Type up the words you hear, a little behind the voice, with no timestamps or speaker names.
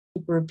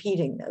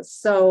repeating this.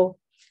 So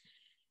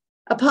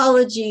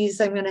apologies,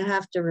 I'm going to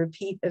have to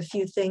repeat a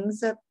few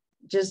things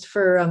just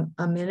for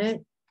a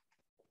minute.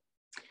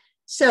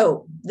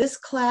 So this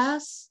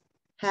class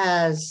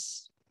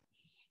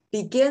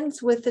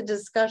begins with a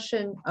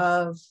discussion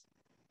of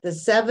the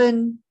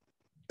 7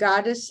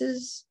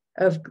 goddesses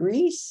of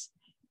Greece,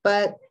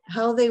 but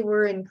how they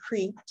were in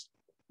Crete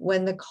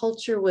when the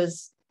culture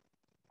was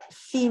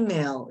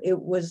female. It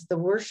was the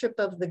worship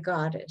of the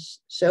goddess.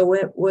 So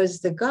it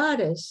was the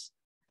goddess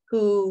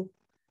who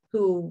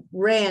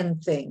ran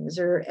things,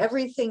 or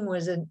everything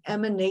was an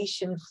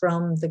emanation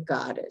from the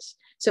goddess.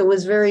 So it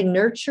was very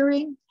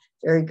nurturing,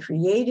 very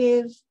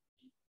creative.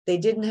 They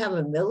didn't have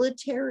a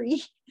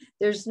military.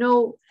 There's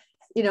no,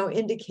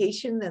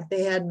 indication that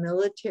they had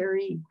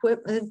military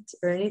equipment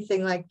or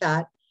anything like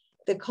that.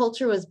 The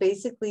culture was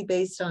basically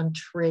based on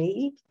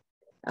trade,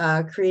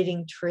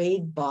 creating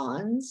trade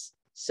bonds.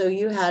 So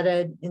you had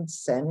an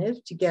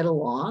incentive to get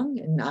along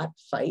and not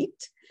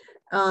fight.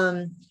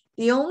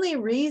 The only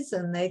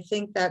reason they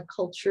think that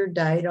culture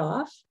died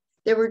off,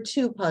 there were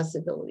 2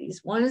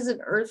 possibilities. One is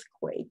an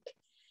earthquake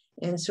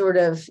and sort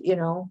of,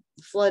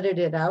 flooded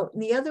it out.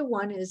 And the other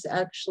one is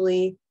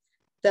actually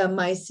the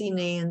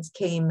Mycenaeans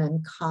came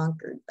and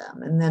conquered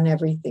them, and then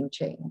everything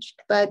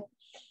changed. But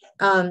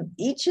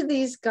each of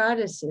these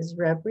goddesses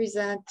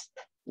represent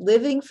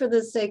living for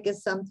the sake of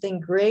something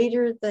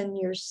greater than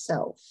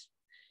yourself.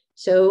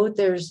 So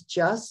there's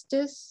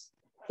justice,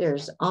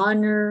 there's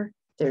honor,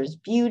 there's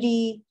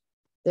beauty,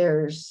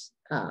 there's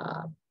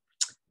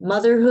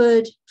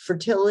motherhood,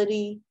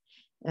 fertility,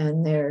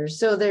 and there's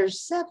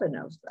 7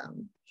 of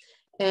them.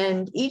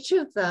 And each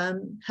of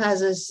them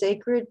has a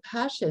sacred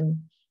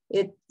passion.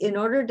 In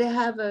order to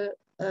have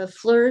a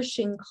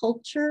flourishing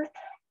culture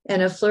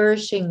and a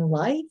flourishing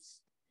life,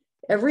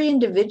 every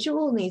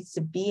individual needs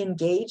to be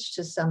engaged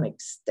to some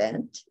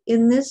extent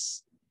in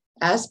this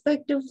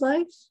aspect of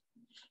life.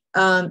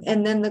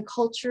 And then the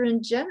culture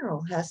in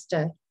general has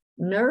to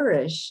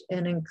nourish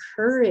and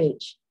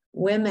encourage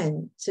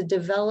women to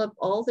develop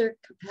all their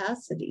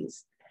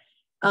capacities.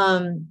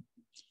 And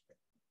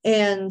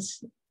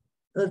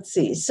let's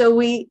see, so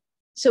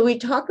we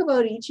talk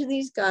about each of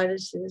these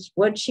goddesses,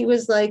 what she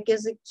was like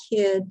as a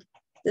kid.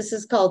 This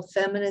is called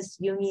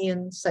feminist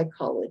Jungian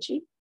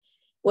psychology.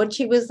 What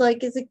she was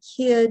like as a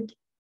kid,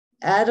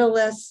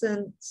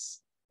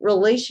 adolescence,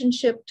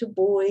 relationship to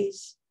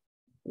boys,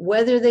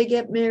 whether they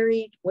get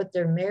married, what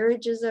their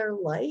marriages are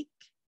like,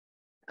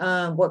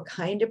 what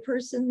kind of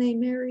person they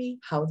marry,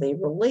 how they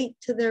relate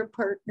to their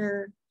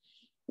partner,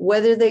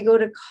 whether they go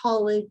to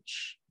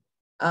college,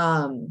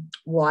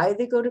 why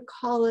they go to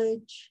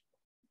college,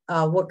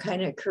 what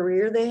kind of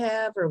career they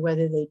have, or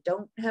whether they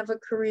don't have a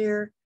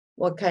career,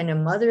 what kind of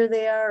mother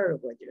they are, or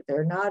whether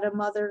they're not a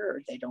mother,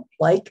 or they don't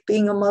like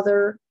being a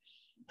mother,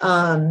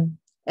 and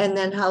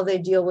then how they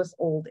deal with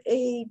older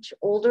age,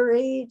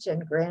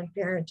 and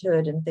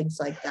grandparenthood, and things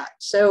like that.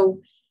 So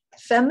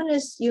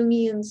feminist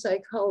Jungian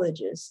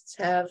psychologists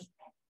have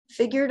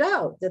figured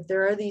out that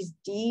there are these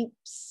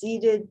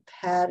deep-seated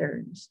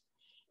patterns.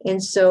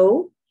 And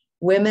so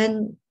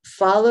women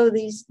follow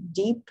these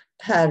deep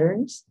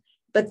patterns,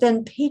 but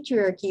then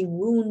patriarchy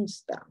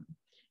wounds them.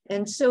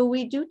 And so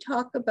we do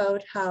talk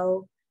about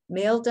how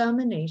male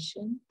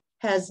domination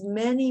has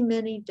many,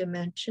 many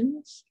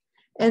dimensions,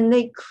 and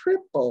they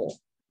cripple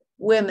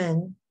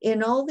women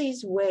in all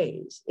these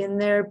ways, in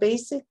their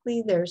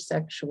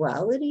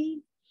sexuality,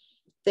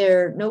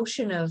 their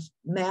notion of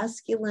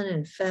masculine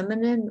and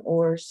feminine,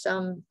 or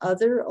some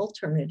other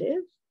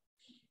alternative,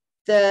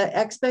 the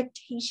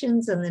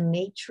expectations and the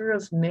nature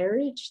of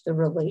marriage, the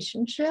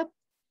relationship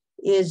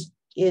is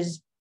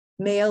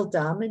male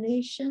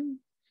domination,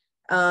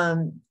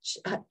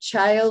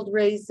 child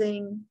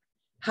raising,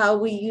 how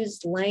we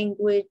use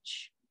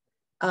language,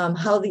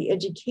 how the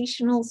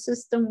educational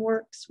system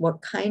works,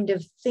 what kind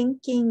of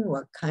thinking,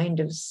 what kind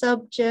of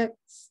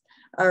subjects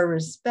are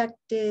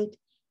respected,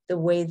 the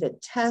way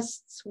that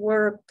tests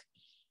work,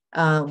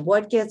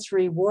 what gets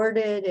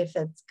rewarded if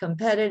it's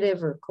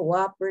competitive or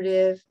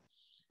cooperative,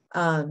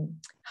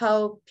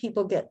 how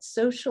people get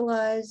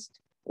socialized,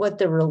 what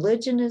the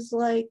religion is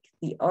like,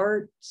 the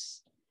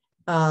arts,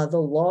 the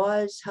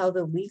laws, how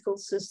the legal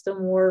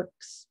system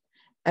works,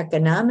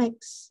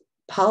 economics,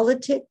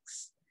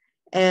 politics,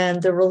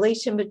 and the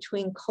relation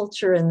between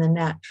culture and the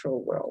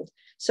natural world.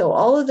 So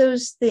all of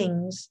those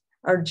things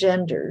are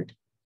gendered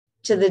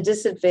to the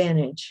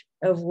disadvantage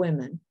of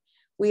women.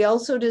 We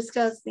also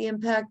discuss the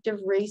impact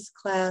of race,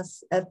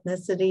 class,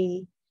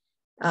 ethnicity,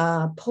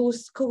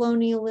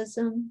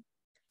 post-colonialism,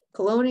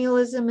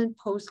 colonialism and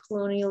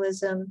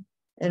post-colonialism,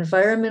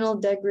 environmental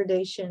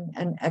degradation,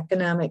 and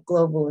economic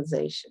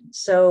globalization.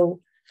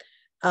 So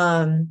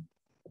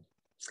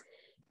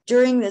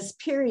during this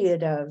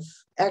period of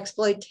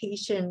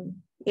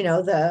exploitation,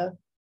 the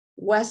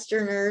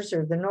Westerners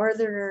or the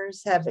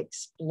Northerners have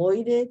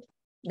exploited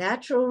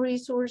natural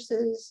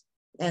resources,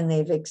 and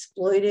they've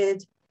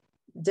exploited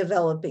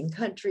developing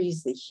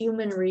countries, the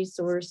human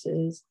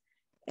resources,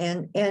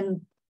 and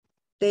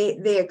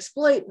they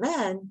exploit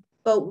men,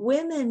 but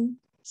women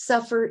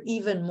suffer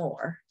even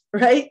more,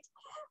 right?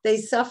 They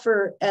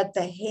suffer at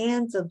the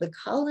hands of the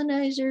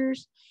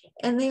colonizers,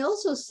 and they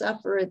also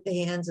suffer at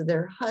the hands of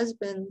their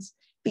husbands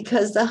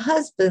because the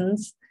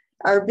husbands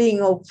are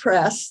being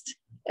oppressed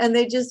and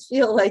they just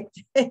feel like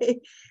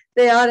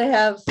they ought to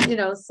have,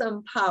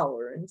 some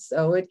power. And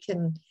so it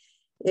can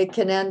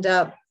end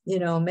up,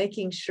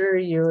 making sure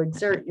you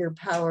exert your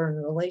power in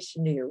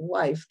relation to your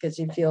wife because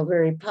you feel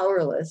very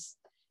powerless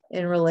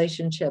in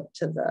relationship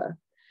to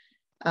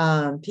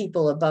the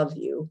people above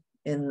you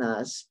in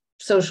the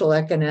social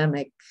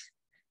economic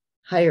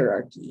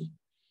hierarchy.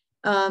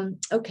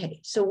 Okay,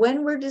 so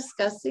when we're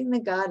discussing the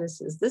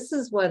goddesses, this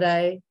is what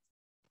I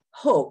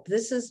hope,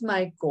 this is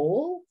my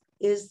goal,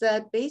 is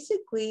that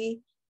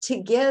basically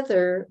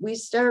together we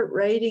start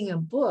writing a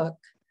book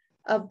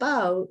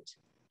about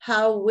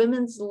how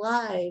women's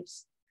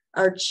lives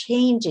are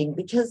changing,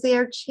 because they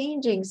are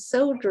changing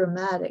so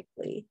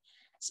dramatically,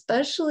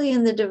 especially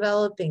in the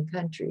developing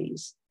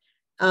countries.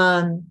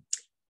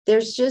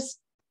 There's just,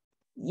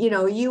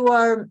 you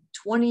are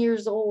 20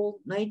 years old,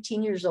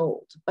 19 years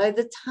old. By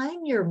the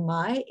time you're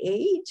my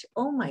age,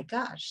 oh my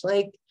gosh,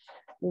 like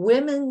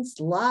women's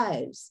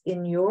lives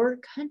in your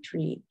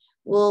country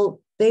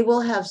will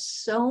have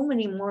so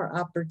many more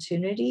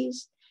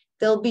opportunities.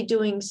 They'll be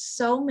doing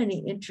so many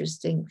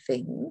interesting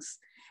things.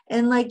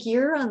 And like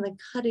you're on the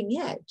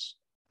cutting edge,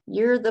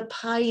 you're the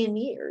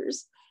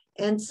pioneers.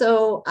 And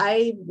so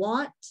I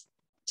want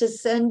to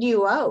send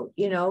you out,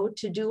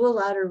 to do a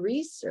lot of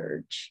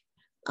research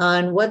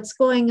on what's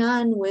going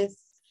on with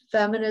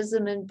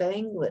feminism in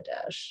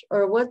Bangladesh,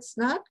 or what's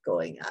not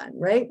going on,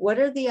 right? What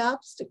are the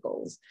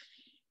obstacles?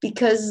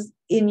 Because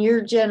in your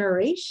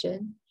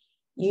generation,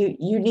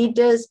 you need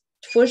to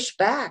push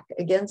back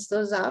against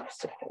those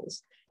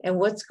obstacles. And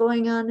what's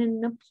going on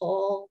in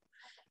Nepal,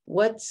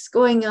 what's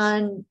going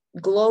on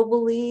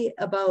globally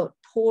about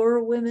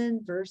poor women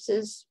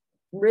versus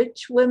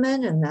rich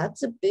women, and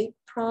that's a big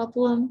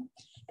problem.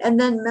 And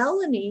then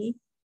Melanie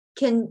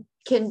can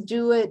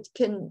do it,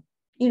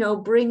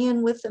 bring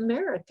in with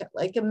America.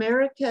 Like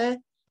America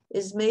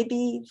is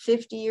maybe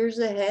 50 years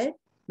ahead,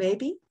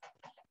 maybe,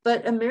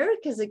 but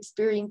America's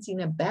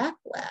experiencing a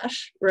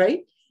backlash,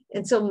 right?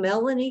 And so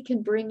Melanie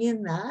can bring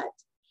in that.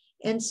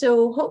 And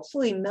so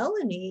hopefully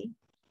Melanie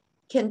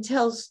can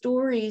tell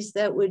stories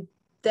that would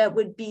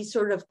be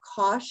sort of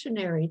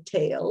cautionary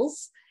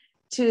tales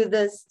to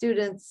the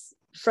students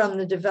from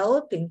the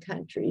developing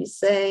countries,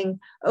 saying,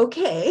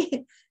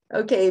 okay,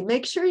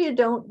 make sure you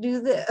don't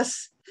do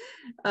this.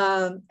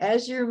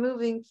 As you're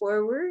moving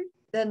forward,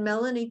 then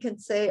Melanie can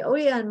say, oh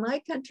yeah, in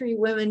my country,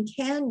 women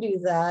can do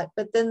that,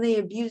 but then they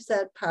abuse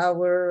that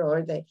power,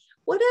 or they,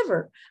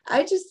 whatever.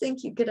 I just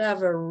think you could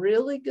have a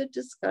really good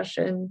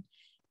discussion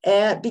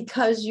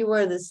because you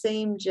are the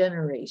same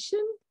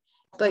generation,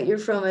 but you're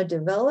from a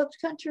developed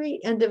country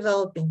and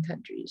developing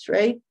countries,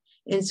 right?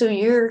 And so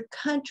your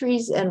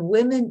countries and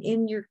women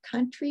in your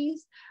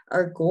countries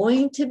are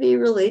going to be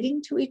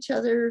relating to each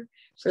other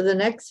for the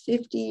next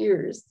 50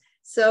 years.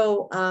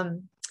 So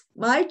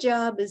my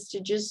job is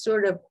to just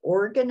sort of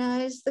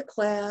organize the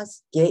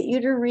class, get you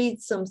to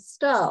read some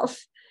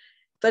stuff,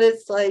 but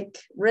it's like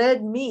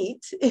red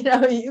meat,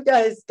 you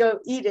guys go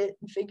eat it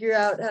and figure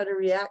out how to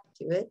react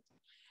to it.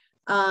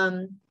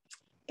 And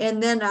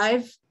then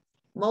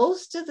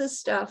most of the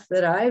stuff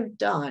that I've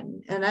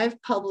done, and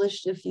I've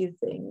published a few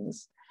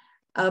things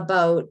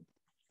about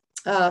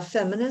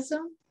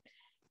feminism,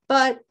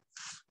 but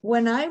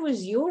when I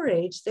was your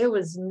age, there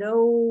was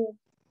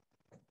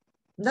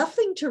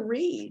nothing to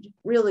read,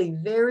 really,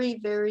 very,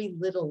 very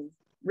little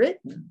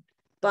written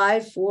by,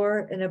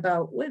 for, and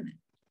about women,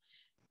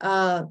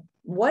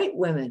 white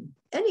women,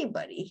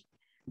 anybody.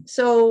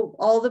 So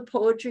all the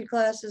poetry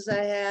classes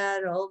I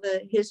had, all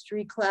the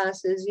history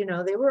classes,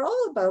 they were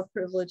all about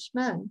privileged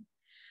men.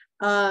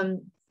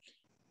 And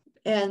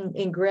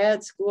in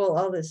grad school,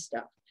 all this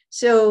stuff.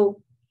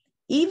 So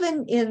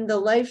even in the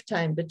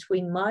lifetime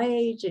between my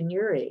age and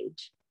your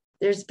age,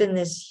 there's been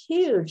this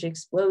huge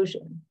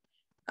explosion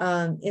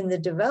in the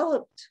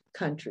developed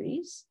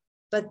countries,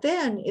 but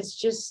then it's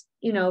just,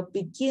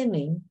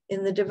 beginning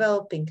in the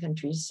developing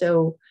countries.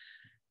 So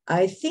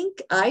I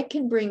think I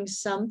can bring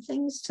some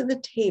things to the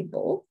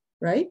table,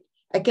 right?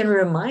 I can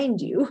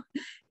remind you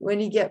when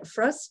you get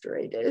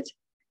frustrated,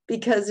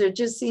 because it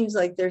just seems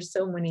like there's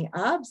so many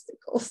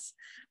obstacles.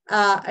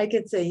 I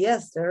could say,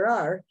 yes, there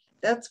are.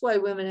 That's why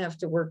women have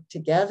to work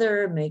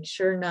together, make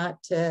sure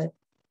not to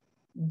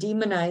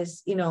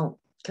demonize,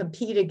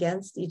 compete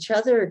against each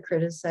other or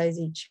criticize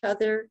each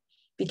other,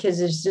 because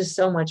there's just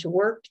so much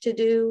work to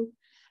do.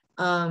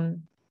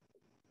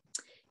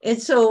 And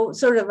so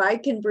sort of I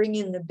can bring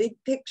in the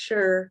big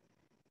picture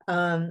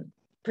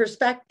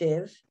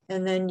perspective,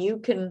 and then you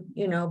can,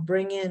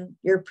 bring in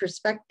your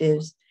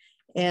perspectives.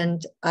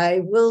 And I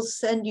will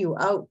send you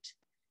out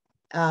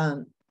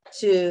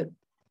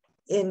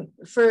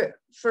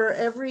for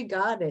every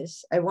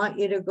goddess. I want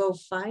you to go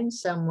find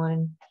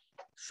someone,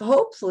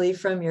 hopefully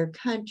from your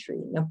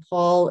country,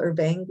 Nepal or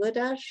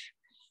Bangladesh,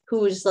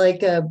 who is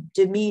like a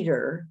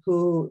Demeter,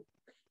 who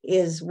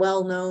is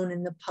well known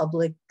in the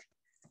public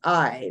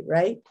I,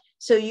 right?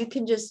 So you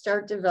can just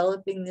start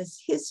developing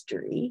this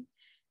history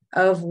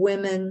of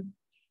women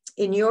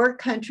in your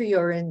country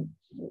or in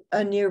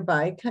a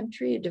nearby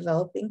country, a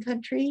developing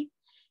country.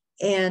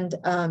 And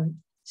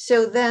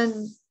so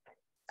then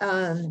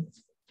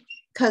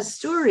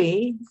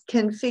Kasturi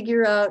can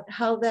figure out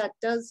how that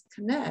does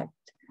connect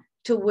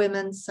to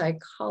women's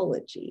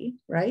psychology,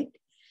 right?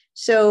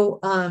 So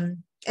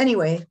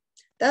anyway,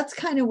 that's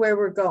kind of where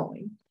we're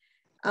going.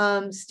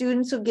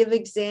 Students will give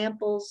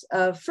examples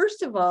of,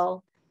 first of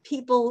all,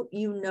 people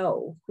you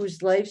know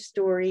whose life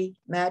story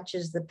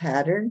matches the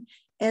pattern.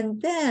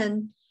 And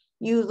then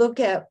you look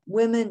at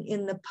women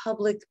in the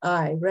public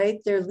eye, right?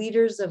 They're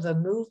leaders of a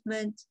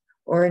movement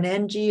or an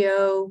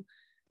NGO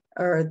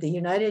or the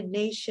United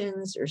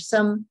Nations or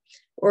some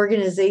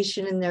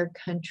organization in their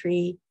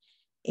country.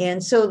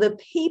 And so the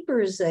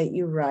papers that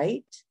you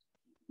write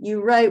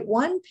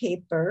one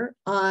paper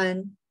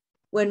on,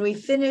 when we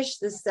finish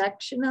the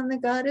section on the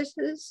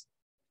goddesses,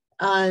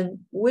 on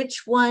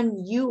which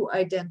one you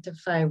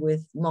identify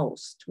with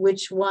most,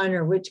 which one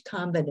or which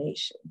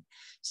combination.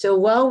 So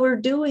while we're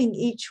doing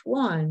each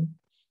one,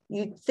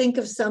 you think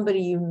of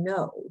somebody you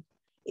know.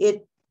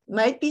 It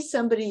might be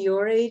somebody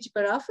your age,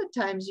 but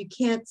oftentimes you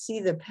can't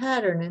see the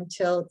pattern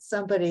until it's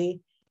somebody,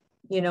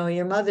 you know,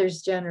 your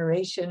mother's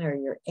generation or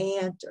your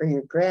aunt or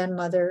your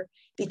grandmother,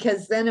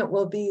 because then it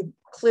will be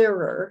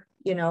clearer,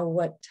 you know,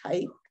 what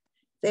type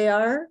they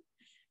are.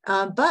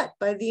 But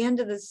by the end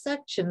of the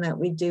section that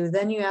we do,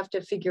 then you have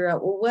to figure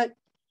out, well,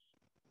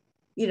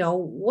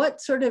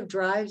 what sort of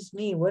drives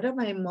me? What am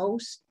I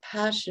most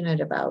passionate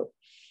about?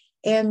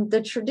 And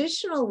the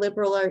traditional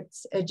liberal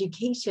arts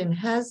education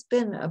has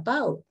been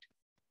about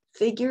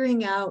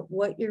figuring out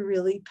what you're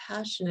really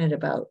passionate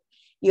about.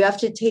 You have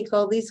to take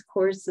all these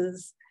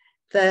courses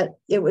that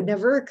it would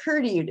never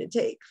occur to you to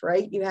take,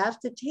 right? You have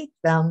to take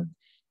them.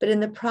 But in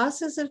the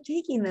process of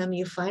taking them,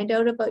 you find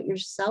out about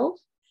yourself,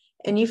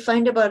 and you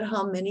find about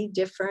how many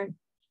different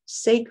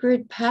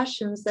sacred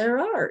passions there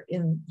are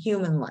in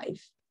human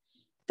life,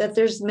 that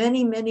there's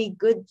many, many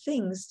good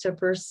things to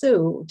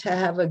pursue to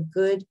have a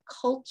good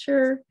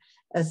culture,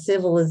 a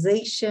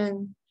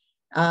civilization,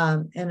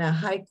 and a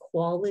high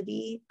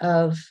quality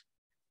of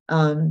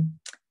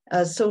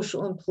a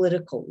social and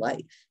political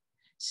life.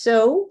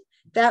 So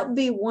that would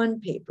be one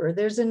paper.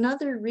 There's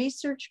another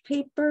research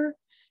paper,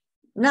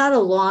 not a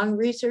long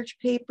research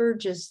paper,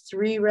 just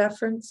 3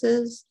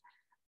 references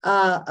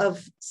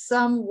of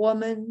some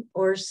woman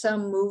or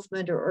some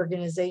movement or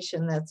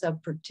organization that's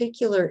of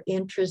particular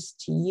interest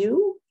to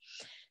you.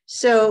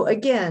 So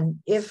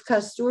again, if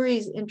Kasturi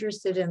is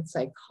interested in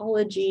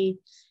psychology,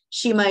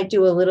 she might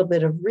do a little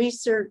bit of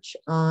research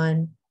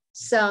on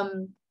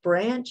some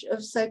branch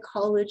of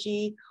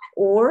psychology,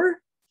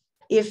 or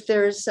if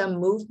there's some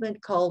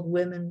movement called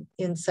Women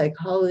in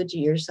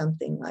Psychology or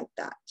something like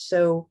that.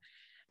 So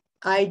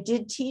I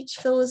did teach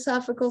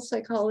philosophical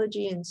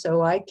psychology, and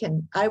so I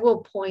will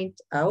point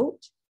out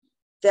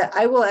that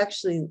I will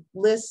actually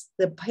list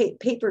the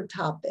paper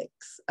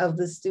topics of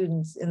the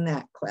students in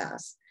that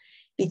class,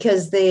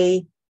 because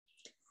they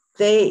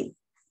had,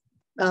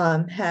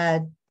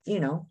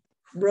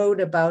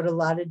 wrote about a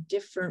lot of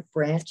different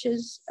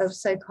branches of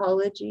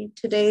psychology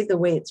today, the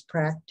way it's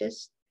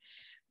practiced.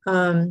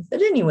 But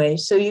anyway,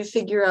 so you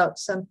figure out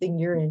something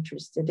you're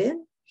interested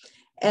in.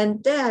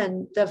 And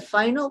then the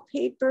final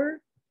paper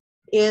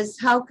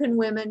is, how can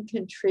women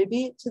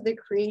contribute to the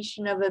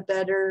creation of a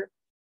better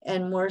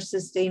and more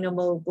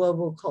sustainable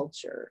global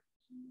culture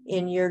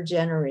in your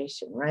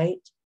generation,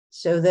 right?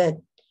 So that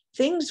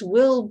things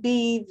will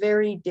be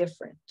very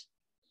different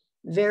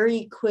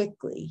very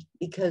quickly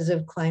because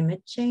of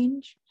climate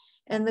change.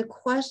 And the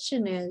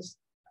question is,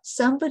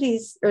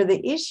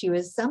 the issue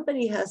is,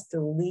 somebody has to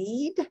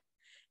lead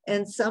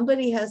and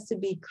somebody has to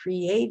be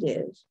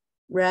creative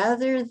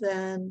rather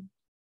than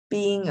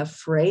being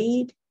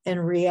afraid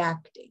and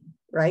reacting,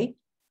 right?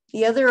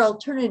 The other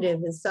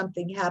alternative is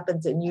something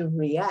happens and you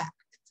react,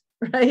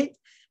 right?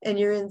 And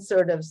you're in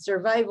sort of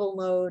survival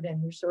mode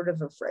and you're sort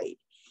of afraid.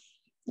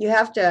 You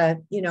have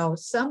to,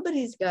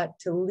 somebody's got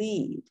to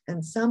lead,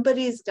 and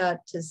somebody's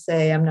got to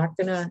say, I'm not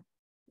going to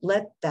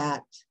let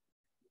that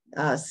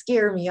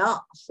scare me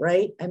off,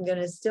 right? I'm going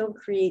to still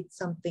create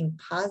something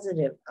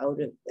positive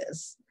out of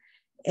this.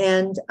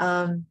 And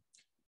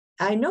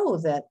I know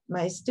that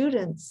my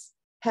students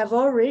have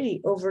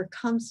already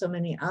overcome so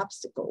many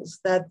obstacles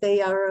that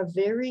they are a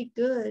very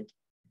good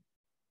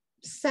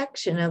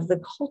section of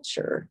the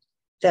culture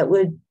that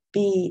would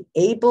be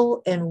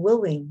able and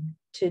willing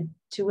to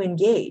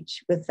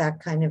engage with that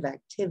kind of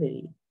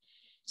activity.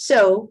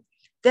 So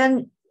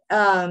then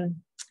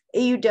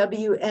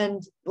AUW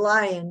and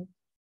Lion,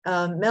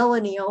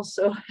 Melanie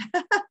also,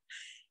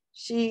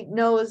 she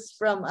knows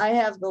from, I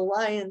have the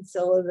Lion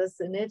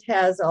syllabus and it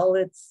has all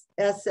its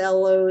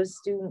SLOs,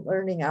 student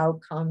learning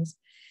outcomes.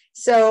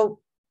 So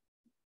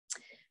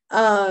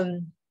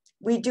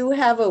we do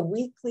have a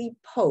weekly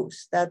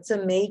post. That's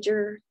a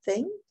major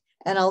thing.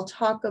 And I'll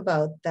talk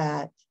about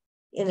that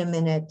in a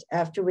minute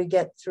after we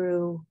get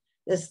through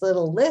this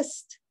little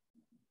list.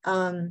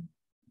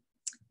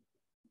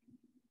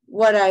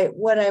 what I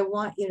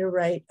want you to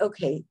write,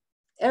 okay,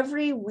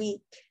 every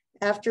week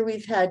after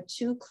we've had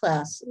 2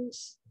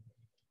 classes,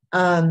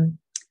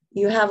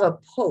 you have a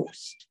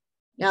post.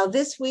 Now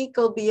this week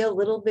will be a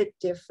little bit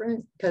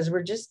different because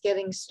we're just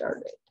getting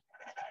started,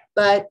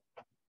 but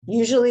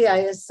usually I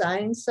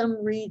assign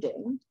some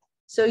reading.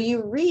 So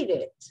you read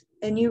it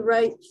and you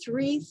write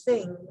 3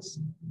 things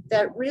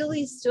that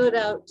really stood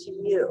out to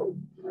you,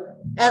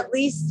 at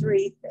least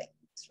 3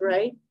 things,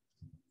 right?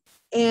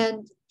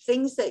 And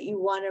things that you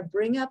want to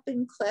bring up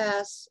in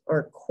class,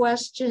 or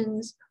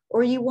questions,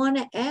 or you want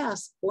to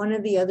ask one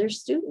of the other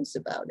students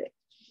about it.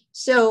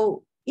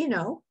 So, you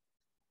know,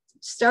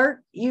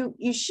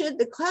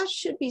 the class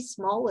should be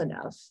small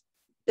enough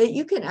that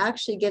you can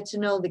actually get to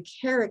know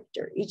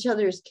each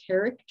other's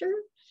character,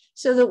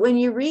 so that when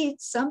you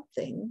read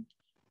something,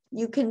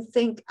 you can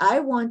think, I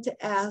want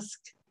to ask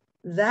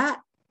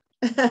that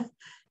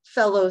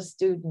fellow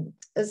student,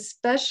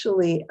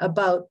 especially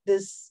about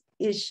this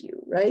issue,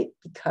 right?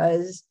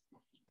 Because,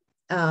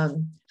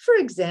 for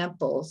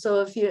example,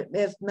 so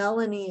if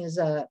Melanie is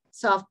a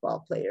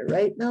softball player,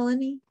 right,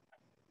 Melanie?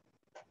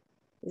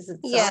 Is it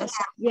softball? Yes.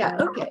 Yeah,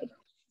 okay.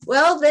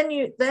 Well,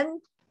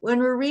 then when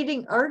we're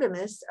reading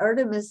Artemis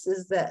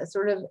is that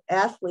sort of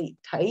athlete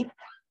type.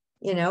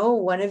 You know,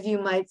 one of you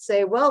might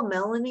say, well,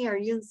 Melanie, are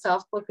you in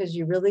softball because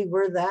you really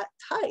were that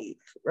type,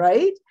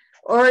 right?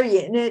 Or are you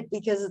in it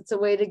because it's a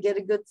way to get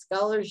a good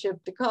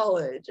scholarship to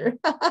college?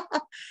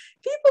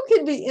 People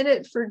can be in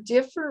it for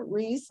different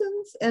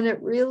reasons, and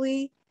it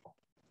really,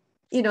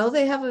 you know,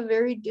 they have a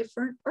very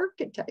different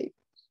archetype.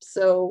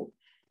 So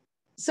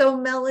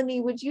Melanie,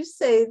 would you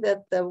say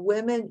that the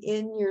women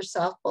in your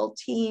softball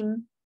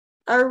team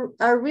are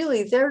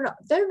really, they're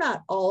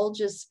not all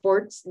just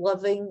sports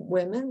loving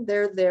women,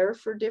 they're there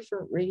for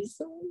different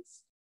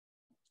reasons?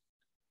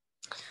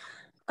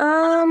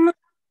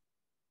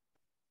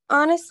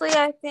 Honestly,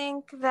 I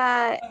think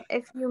that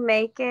if you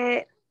make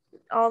it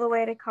all the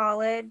way to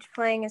college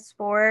playing a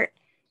sport,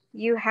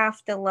 you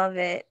have to love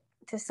it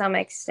to some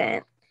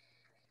extent.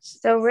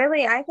 So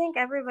really, I think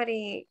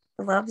everybody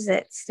loves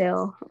it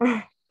still.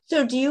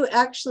 So do you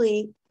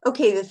actually,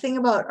 okay, the thing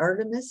about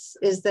Artemis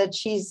is that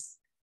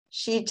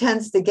she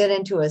tends to get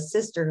into a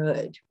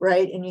sisterhood,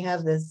 right? And you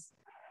have this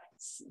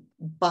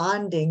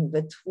bonding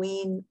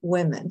between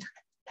women.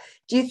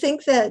 Do you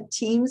think that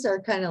teams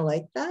are kind of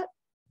like that?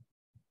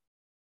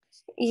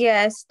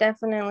 Yes,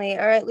 definitely.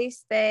 Or at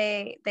least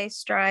they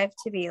strive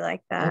to be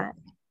like that.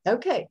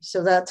 Okay,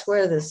 so that's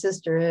where the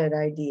sisterhood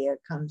idea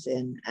comes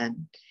in.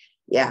 And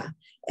yeah,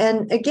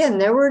 and again,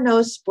 there were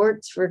no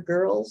sports for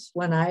girls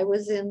when I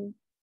was in,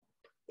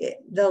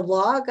 the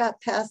law got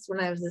passed when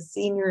I was a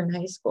senior in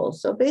high school.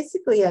 So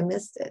basically I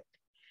missed it.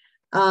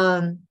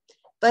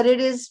 But it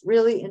is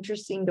really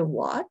interesting to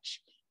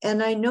watch.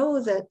 And I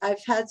know that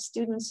I've had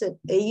students at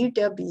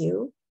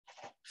AUW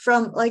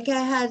from, like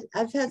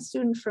I've had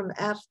students from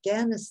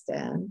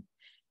Afghanistan,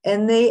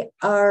 and they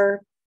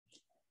are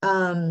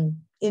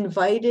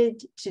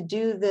invited to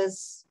do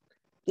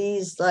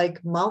these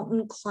like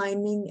mountain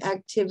climbing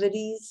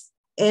activities.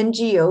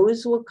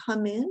 NGOs will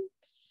come in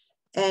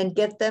and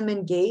get them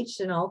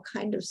engaged in all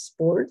kind of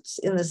sports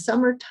in the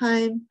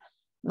summertime,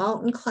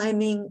 mountain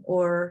climbing,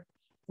 or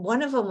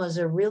one of them was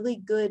a really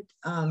good,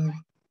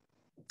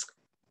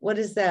 what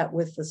is that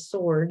with the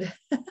sword?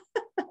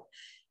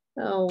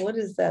 Oh, what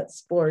is that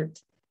sport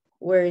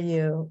where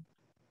you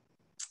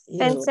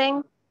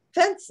Fencing?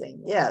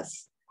 Fencing,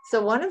 yes.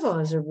 So one of them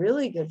was a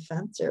really good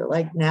fencer,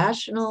 like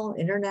national,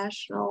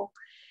 international,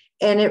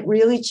 and it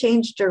really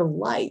changed her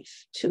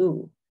life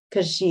too,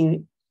 because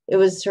it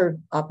was her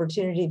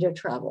opportunity to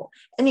travel.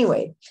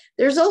 Anyway,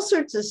 there's all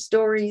sorts of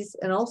stories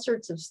and all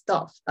sorts of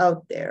stuff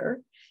out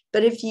there.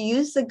 But if you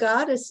use the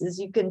goddesses,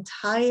 you can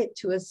tie it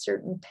to a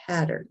certain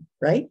pattern,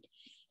 right?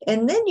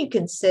 And then you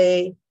can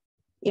say,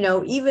 you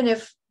know, even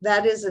if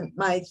that isn't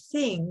my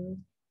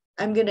thing,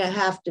 I'm going to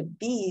have to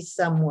be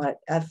somewhat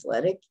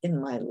athletic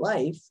in my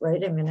life,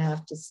 right? I'm going to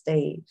have to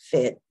stay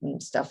fit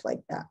and stuff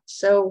like that.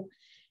 So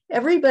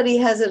everybody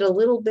has it a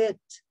little bit,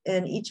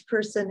 and each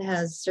person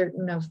has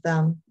certain of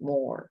them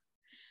more.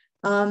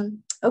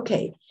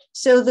 Okay,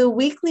 so the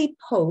weekly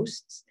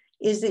posts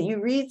is that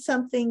you read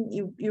something,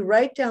 you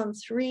write down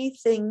 3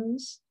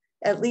 things,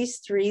 at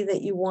least 3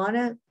 that you want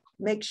to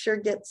make sure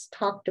gets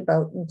talked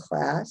about in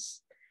class.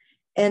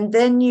 And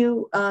then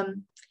you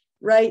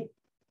write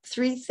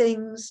 3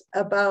 things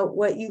about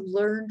what you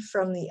learned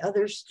from the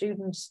other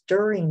students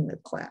during the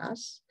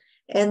class.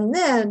 And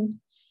then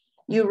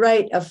you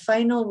write a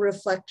final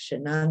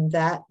reflection on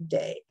that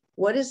day.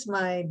 What is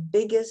my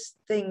biggest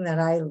thing that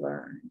I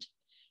learned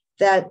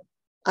that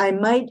I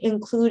might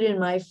include in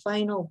my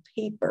final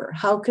paper?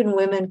 How can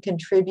women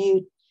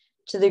contribute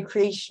to the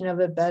creation of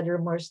a better,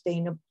 more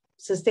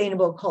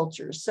sustainable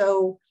culture?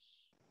 So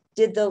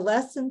did the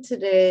lesson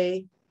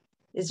today,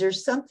 is there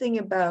something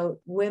about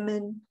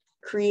women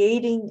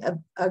creating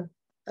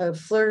a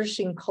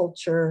flourishing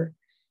culture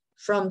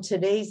from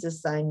today's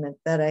assignment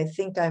that I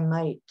think I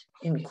might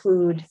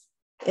include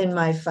in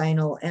my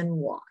final, and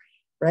why,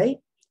 right?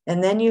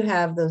 And then you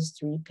have those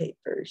 3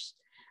 papers.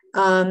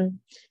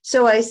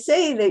 So I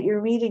say that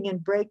you're meeting in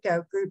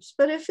breakout groups,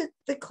 but if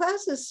the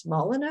class is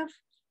small enough,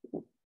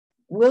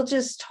 we'll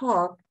just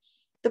talk.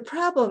 The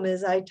problem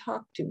is I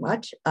talk too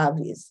much,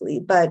 obviously,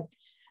 but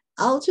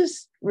I'll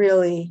just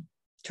really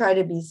try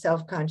to be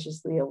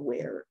self-consciously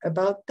aware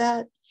about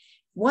that.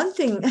 One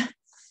thing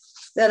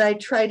that I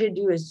try to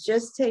do is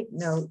just take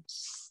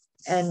notes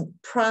and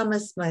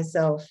promise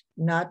myself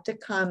not to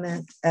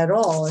comment at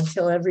all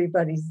until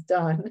everybody's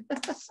done.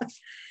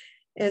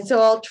 And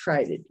so I'll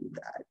try to do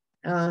that.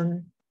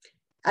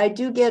 I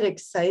do get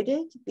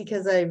excited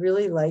because I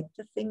really like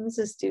the things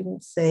the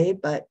students say,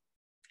 but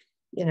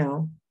you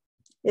know,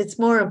 it's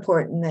more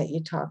important that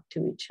you talk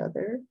to each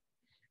other.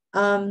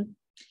 And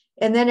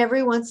then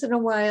every once in a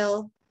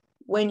while,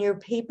 when your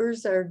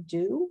papers are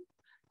due,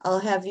 I'll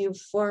have you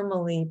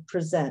formally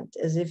present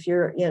as if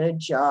you're in a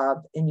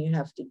job and you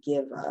have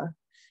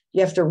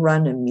to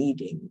run a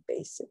meeting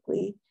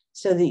basically,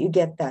 so that you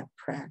get that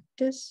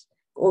practice.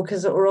 Or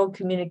because oral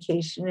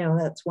communication, you know,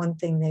 that's one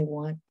thing they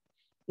want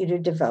you to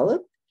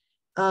develop.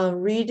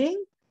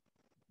 Reading.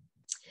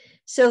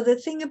 So the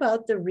thing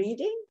about the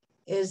reading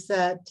is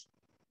that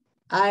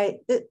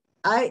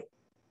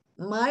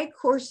my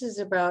course is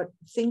about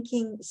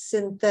thinking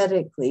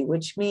synthetically,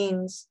 which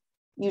means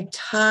you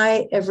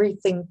tie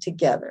everything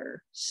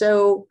together.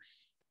 So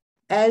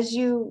as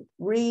you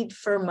read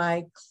for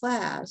my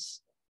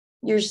class,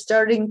 you're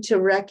starting to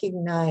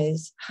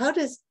recognize how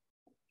does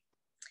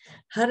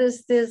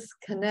this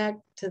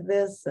connect to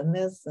this and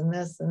this and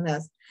this and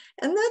this.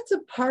 And that's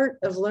a part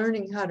of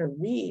learning how to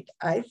read,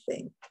 I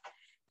think,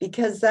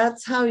 because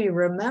that's how you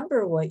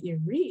remember what you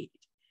read,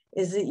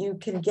 is that you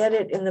can get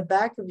it in the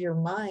back of your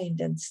mind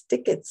and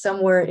stick it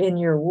somewhere in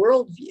your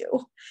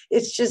worldview.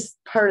 It's just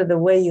part of the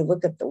way you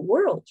look at the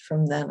world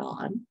from then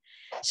on.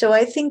 So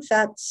I think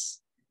that's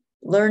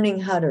learning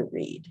how to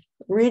read,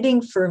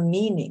 reading for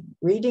meaning,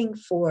 reading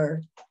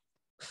for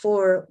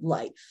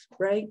life,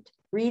 right?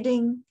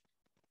 Reading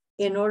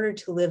in order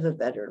to live a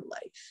better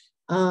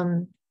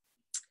life.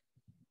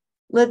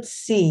 Let's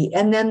see.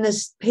 And then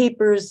this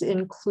papers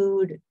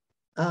include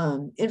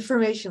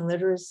information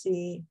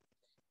literacy.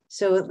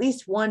 So at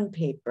least one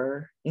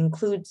paper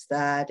includes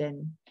that,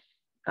 and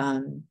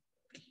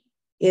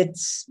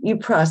you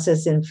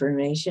process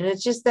information.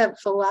 It's just that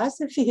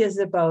philosophy is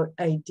about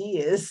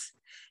ideas.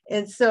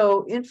 And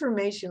so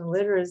information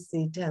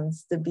literacy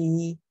tends to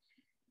be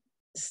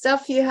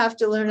stuff you have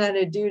to learn how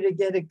to do to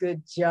get a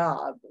good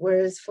job.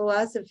 Whereas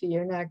philosophy,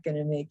 you're not going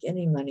to make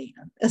any money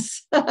on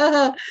this.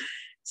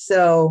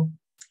 So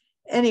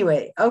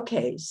anyway,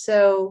 okay.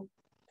 So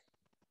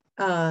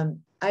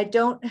I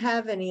don't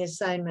have any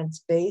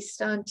assignments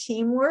based on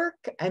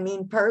teamwork. I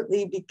mean,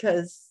 partly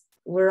because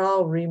we're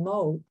all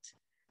remote.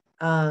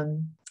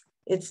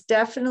 It's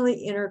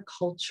definitely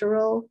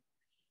intercultural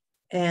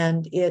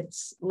and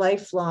it's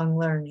lifelong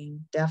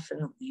learning,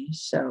 definitely.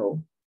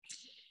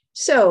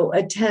 So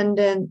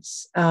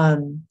attendance,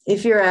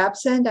 if you're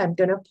absent, I'm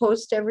going to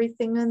post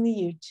everything on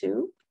the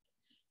YouTube.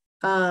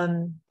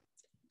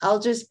 I'll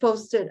just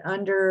post it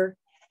under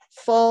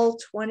Fall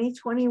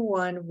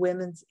 2021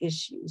 Women's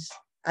Issues.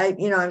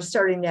 I'm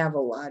starting to have a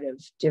lot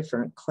of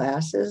different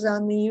classes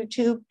on the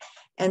YouTube,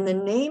 and the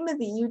name of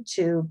the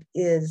YouTube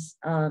is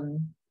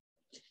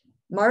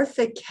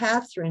Martha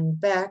Catherine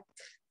Beck.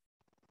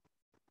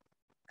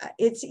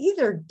 It's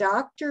either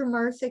Dr.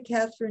 Martha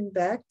Catherine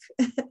Beck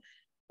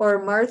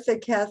or Martha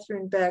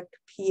Catherine Beck,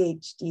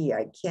 Ph.D.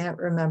 I can't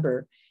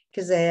remember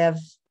because I have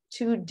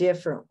two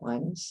different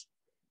ones.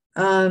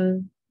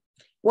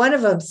 One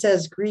of them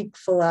says Greek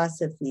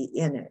philosophy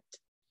in it.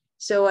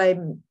 So I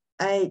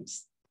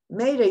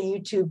made a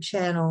YouTube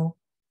channel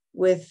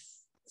with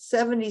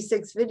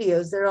 76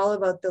 videos. They're all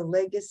about the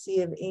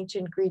legacy of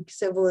ancient Greek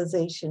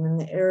civilization in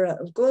the era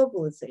of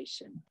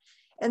globalization.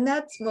 And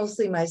that's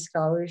mostly my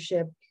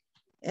scholarship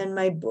and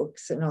my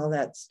books and all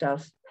that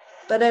stuff.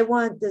 But I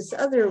want this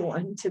other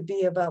one to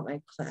be about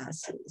my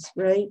classes,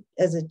 right,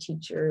 as a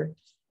teacher.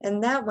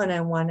 And that one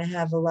I want to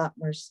have a lot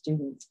more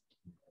students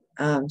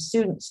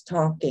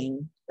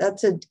talking.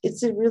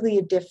 It's really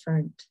a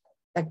different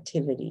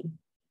activity.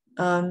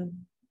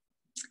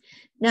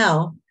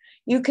 Now,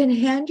 you can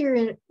hand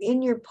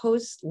in your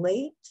post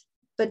late,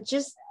 but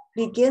just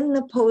begin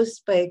the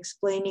post by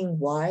explaining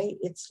why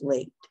it's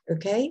late,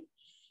 okay?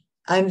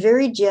 I'm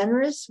very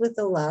generous with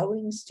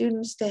allowing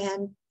students to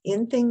hand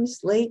in things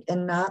late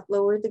and not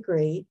lower the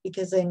grade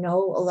because I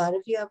know a lot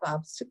of you have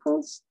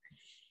obstacles.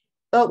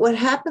 But what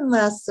happened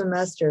last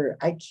semester,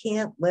 I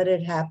can't let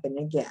it happen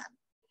again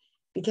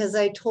because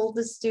I told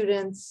the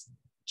students,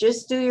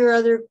 just do your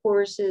other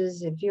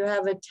courses. If you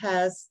have a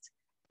test,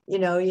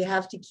 you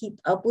have to keep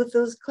up with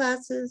those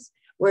classes,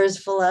 whereas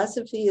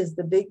philosophy is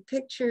the big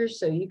picture,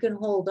 so you can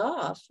hold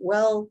off.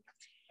 Well,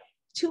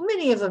 too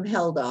many of them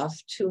held off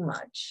too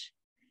much.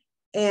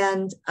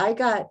 And I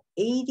got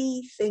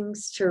 80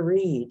 things to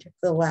read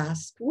the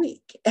last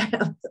week.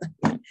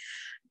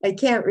 I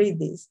can't read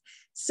these.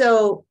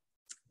 So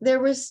there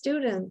were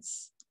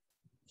students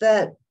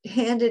that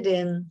handed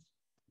in,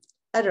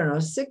 I don't know,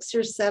 6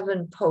 or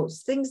 7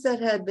 posts, things that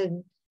had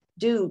been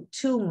due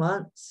 2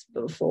 months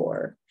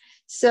before.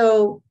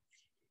 So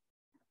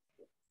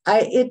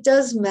it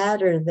does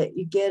matter that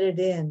you get it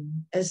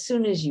in as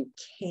soon as you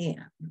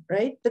can,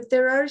 right? But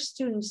there are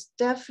students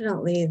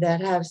definitely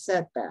that have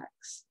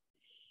setbacks.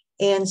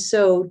 And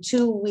so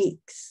 2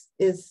 weeks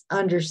is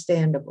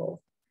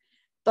understandable.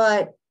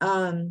 But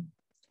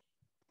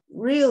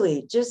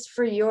really, just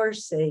for your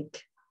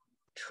sake,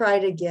 try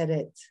to get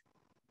it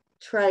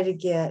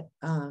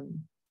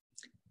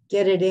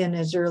in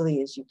as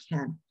early as you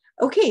can.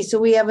 Okay, so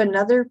we have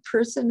another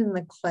person in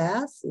the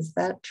class. Is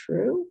that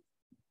true?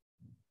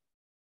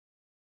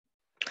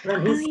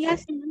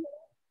 Yes, ma'am.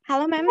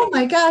 Hello, ma'am. Oh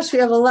my gosh, we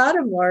have a lot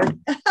of more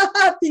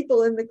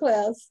people in the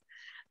class.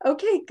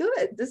 Okay,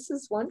 good. This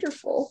is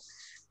wonderful.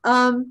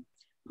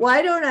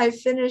 Why don't I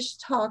finish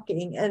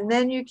talking and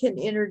then you can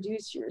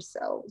introduce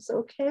yourselves,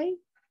 okay?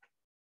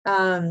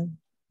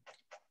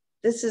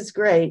 This is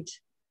great.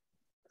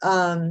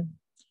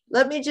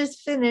 Let me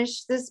just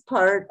finish this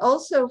part.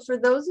 Also, for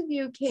those of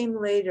you who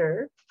came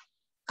later,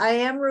 I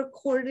am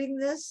recording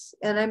this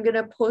and I'm going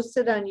to post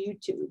it on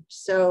YouTube.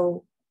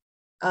 So,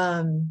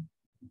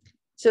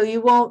 so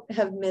you won't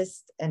have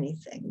missed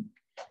anything.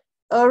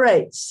 All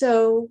right.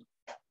 So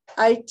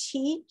I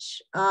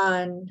teach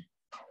on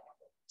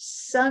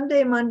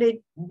Sunday,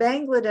 Monday,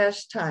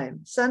 Bangladesh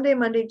time, Sunday,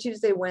 Monday,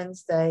 Tuesday,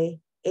 Wednesday,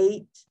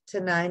 8 to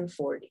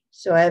 9:40.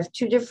 So I have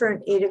 2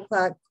 different 8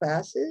 o'clock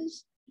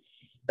classes,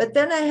 but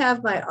then I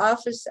have my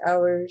office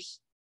hours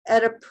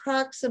at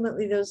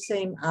approximately those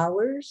same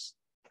hours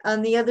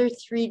on the other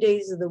 3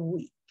 days of the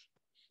week,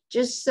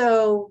 just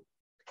so,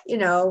 you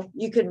know,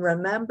 you can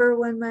remember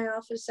when my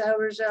office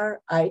hours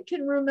are. I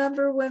can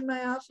remember when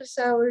my office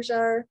hours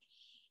are.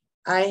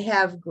 I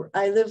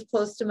live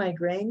close to my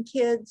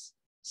grandkids.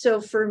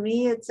 So for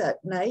me, it's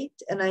at night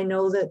and I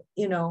know that,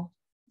 you know,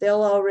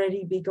 they'll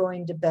already be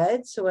going to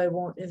bed. So I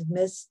won't have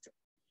missed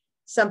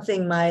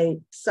something my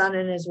son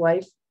and his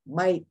wife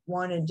might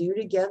want to do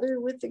together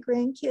with the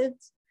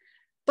grandkids.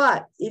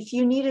 But if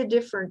you need a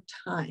different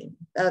time,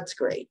 that's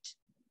great.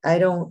 I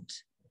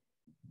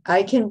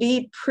can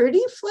be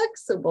pretty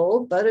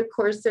flexible, but of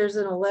course there's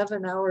an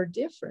 11-hour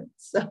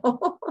difference.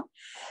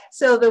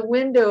 So the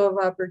window of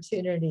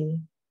opportunity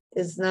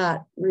is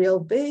not real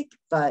big,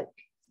 but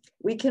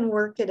we can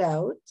work it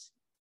out.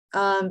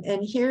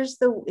 And here's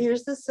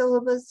the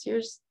syllabus.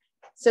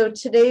 So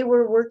today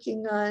we're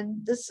working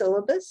on the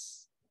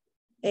syllabus.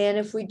 And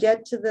if we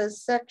get to the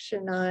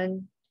section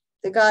on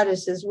the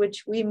goddesses,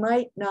 which we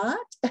might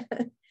not,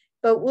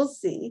 but we'll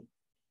see.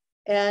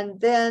 And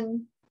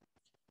then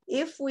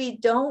if we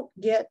don't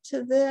get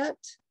to that,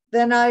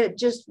 then I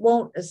just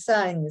won't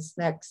assign this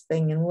next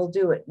thing and we'll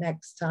do it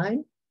next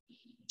time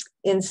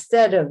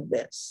instead of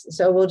this.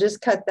 So we'll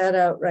just cut that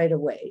out right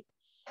away.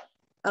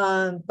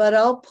 But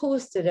I'll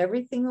post it.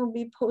 Everything will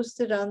be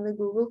posted on the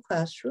Google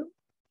Classroom.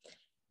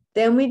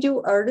 Then we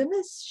do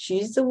Artemis.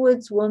 She's the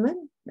woods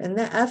woman and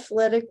the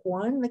athletic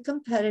one, the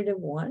competitive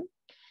one.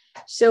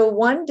 So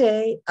one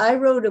day I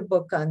wrote a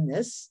book on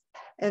this.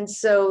 And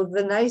so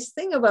the nice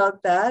thing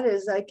about that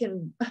is I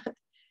can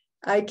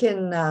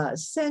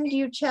send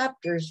you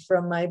chapters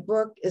from my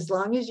book as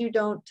long as you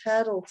don't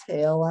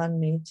tattletale on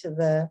me to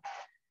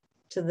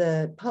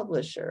the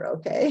publisher,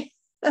 okay?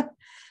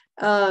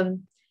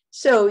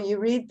 So you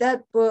read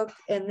that book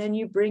and then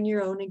you bring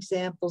your own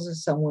examples of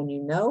someone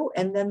you know.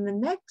 And then the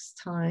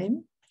next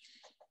time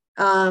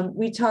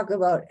we talk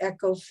about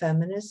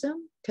ecofeminism,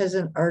 because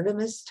an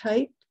Artemis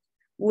type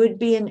would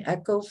be an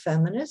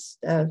ecofeminist,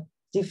 a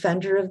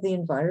defender of the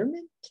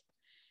environment.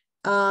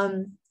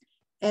 And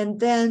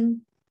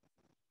then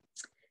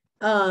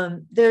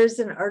there's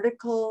an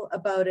article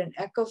about an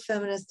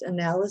ecofeminist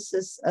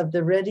analysis of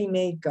the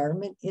ready-made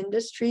garment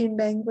industry in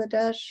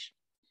Bangladesh.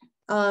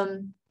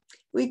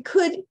 We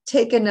could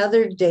take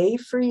another day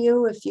for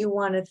you if you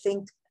want to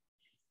think.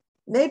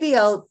 Maybe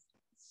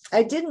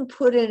I didn't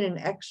put in an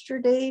extra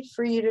day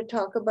for you to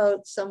talk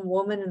about some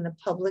woman in the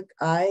public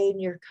eye in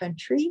your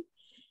country.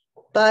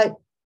 But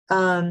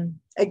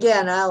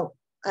again,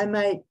 I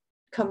might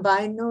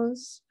combine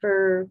those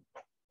for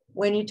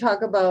when you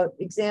talk about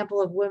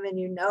example of women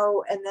you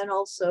know, and then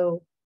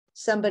also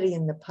somebody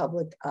in the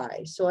public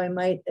eye. So I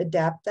might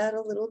adapt that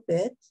a little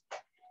bit.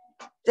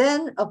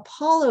 Then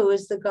Apollo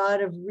is the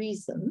god of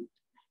reason.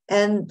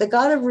 And the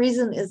god of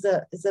reason is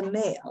a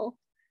male,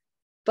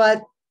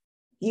 but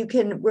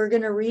we're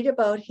going to read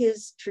about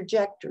his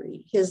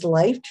trajectory, his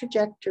life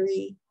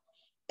trajectory.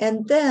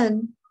 And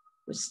then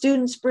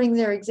students bring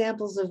their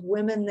examples of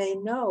women they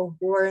know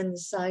who are in the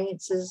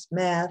sciences,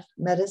 math,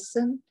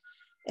 medicine,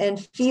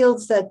 and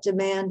fields that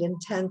demand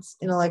intense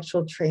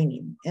intellectual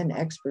training and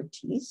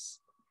expertise.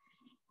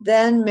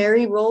 Then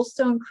Mary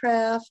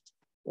Wollstonecraft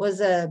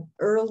was an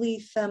early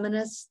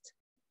feminist,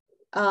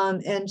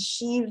 and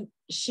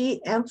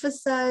she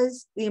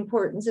emphasized the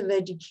importance of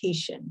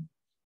education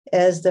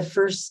as the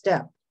first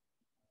step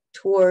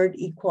toward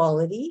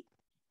equality.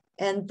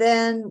 And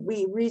then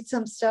we read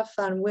some stuff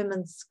on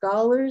women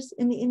scholars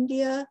in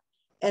India,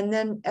 and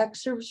then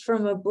excerpts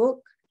from a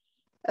book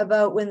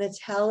about when the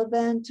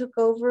Taliban took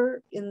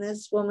over in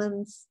this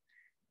woman's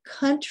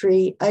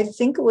country, I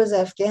think it was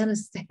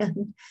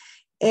Afghanistan,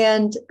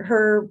 and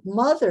her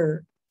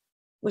mother,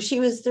 when she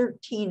was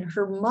 13,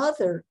 her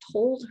mother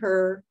told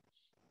her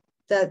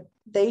that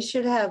they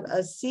should have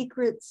a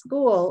secret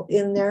school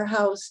in their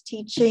house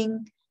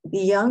teaching the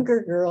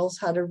younger girls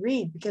how to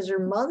read, because her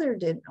mother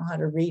didn't know how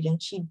to read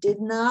and she did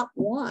not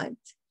want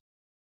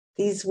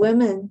these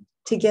women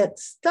to get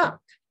stuck,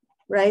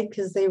 right?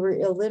 Because they were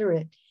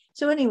illiterate.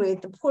 So anyway,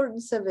 the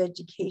importance of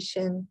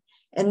education,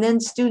 and then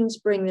students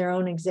bring their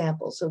own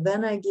examples. So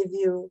then I give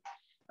you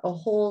a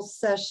whole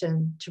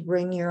session to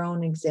bring your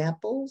own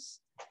examples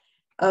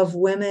of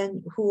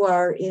women who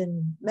are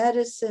in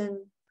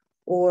medicine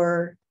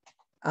or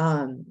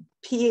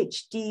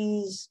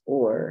PhDs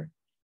or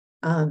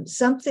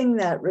something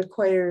that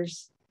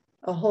requires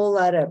a whole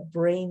lot of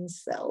brain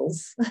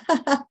cells,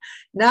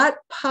 not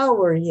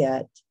power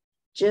yet,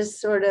 just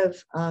sort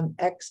of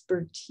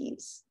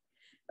expertise.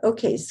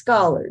 Okay,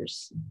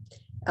 scholars.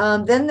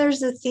 Then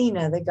there's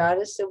Athena, the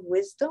goddess of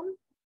wisdom.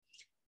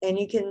 And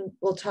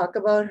we'll talk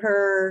about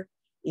her.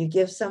 You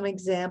give some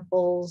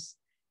examples.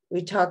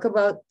 We talk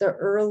about the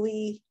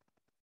early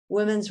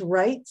women's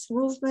rights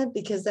movement,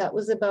 because that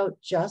was about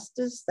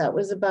justice. That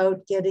was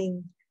about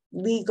getting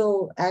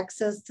legal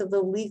access to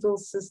the legal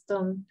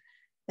system.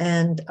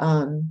 And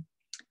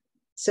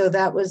so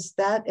that was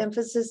that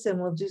emphasis. And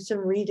we'll do some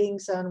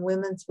readings on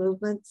women's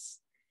movements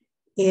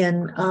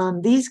in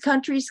these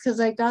countries, because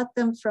I got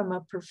them from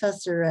a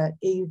professor at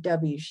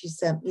AUW. She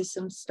sent me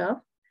some stuff.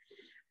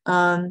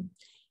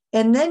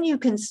 And then you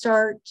can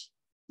start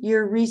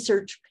your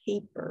research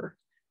paper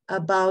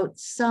about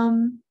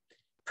some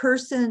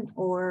person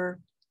or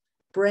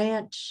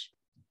branch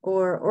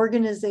or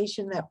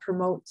organization that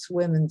promotes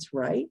women's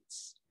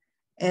rights.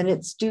 And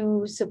it's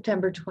due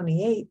September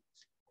 28th.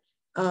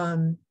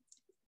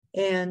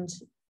 And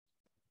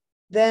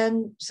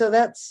then,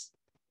 so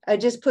I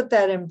just put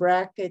that in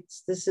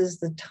brackets. This is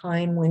the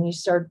time when you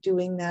start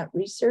doing that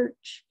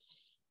research.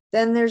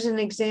 Then there's an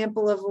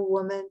example of a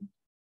woman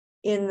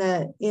in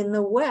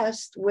the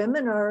West.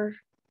 Women are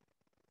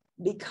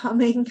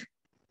becoming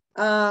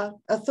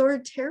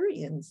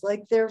authoritarians,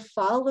 like they're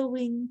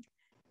following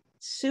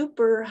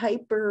super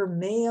hyper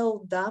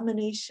male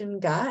domination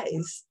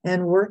guys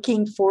and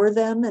working for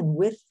them and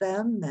with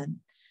them and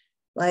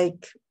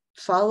like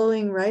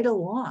following right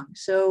along.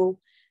 So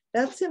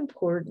that's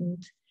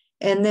important.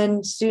 And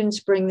then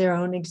students bring their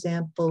own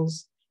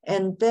examples,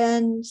 and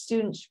then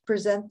students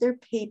present their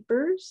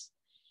papers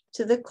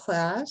to the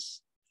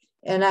class,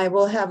 and I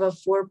will have a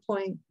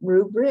 4-point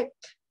rubric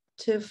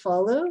to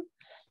follow.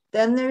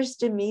 Then there's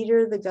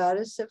Demeter, the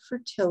goddess of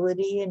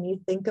fertility, and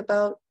you think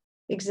about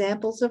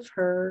examples of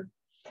her.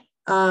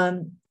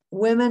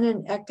 Women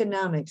in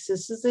economics.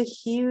 This is a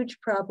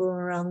huge problem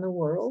around the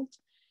world,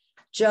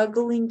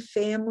 juggling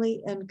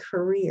family and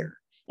career.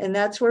 And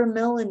that's where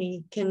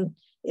Melanie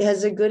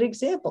has a good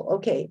example.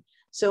 Okay,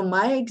 so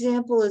my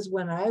example is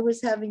when I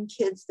was having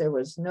kids, there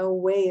was no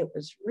way, it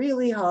was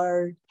really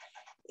hard.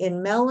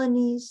 In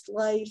Melanie's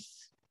life,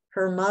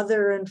 her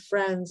mother and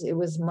friends, it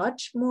was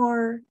much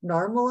more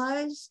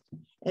normalized,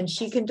 and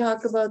she can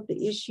talk about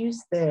the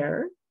issues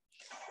there.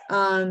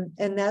 And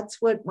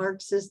that's what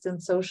Marxist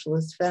and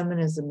socialist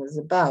feminism is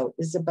about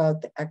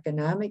the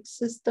economic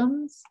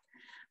systems.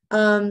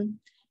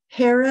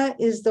 Hera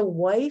is the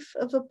wife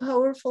of a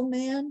powerful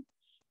man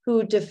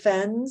who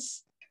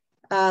defends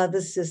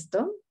the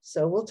system.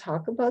 So we'll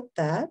talk about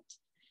that.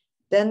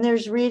 Then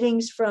there's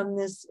readings from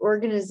this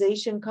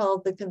organization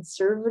called the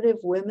Conservative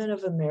Women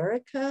of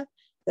America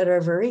that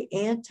are very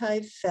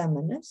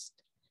anti-feminist.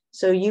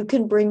 So you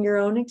can bring your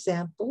own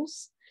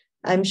examples.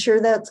 I'm sure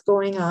that's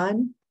going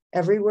on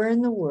everywhere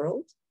in the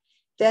world.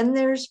 Then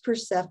there's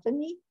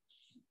Persephone,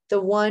 the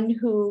one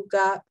who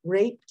got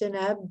raped and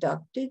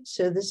abducted.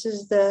 So this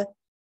is the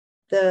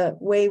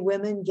way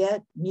women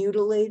get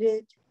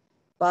mutilated,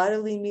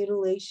 bodily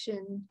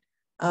mutilation,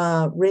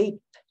 rape,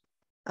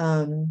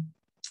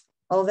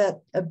 all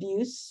that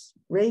abuse,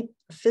 rape,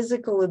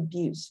 physical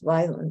abuse,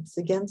 violence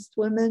against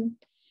women.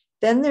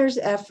 Then there's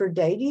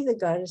Aphrodite, the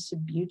goddess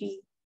of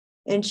beauty.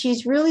 And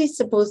she's really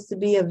supposed to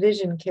be a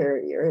vision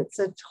carrier. It's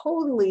a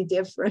totally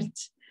different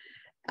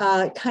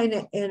kind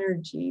of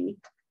energy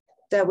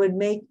that would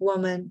make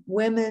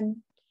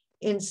women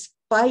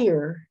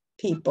inspire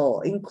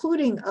people,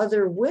 including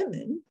other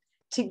women,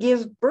 to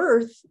give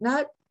birth,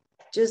 not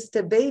just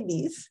to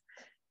babies,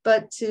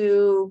 but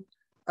to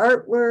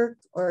artwork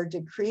or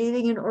to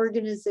creating an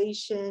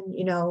organization.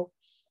 You know,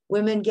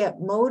 women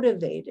get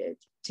motivated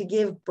to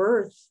give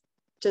birth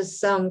to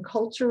some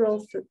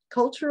cultural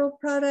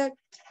product,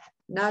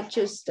 not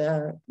just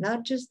a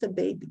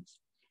baby.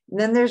 And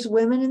then there's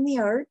women in the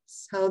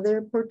arts, how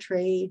they're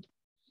portrayed.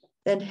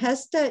 Then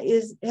Hestia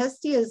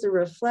is a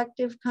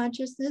reflective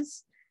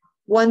consciousness,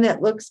 one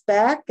that looks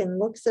back and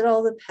looks at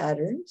all the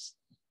patterns.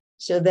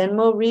 So then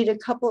we'll read a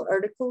couple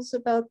articles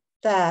about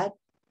that,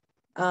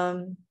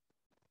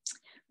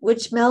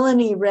 which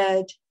Melanie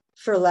read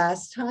for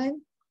last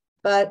time,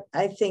 but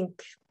I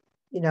think,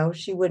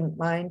 she wouldn't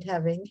mind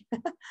having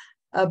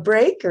a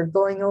break or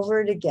going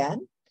over it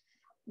again.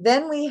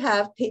 Then we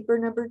have paper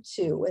number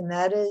 2, and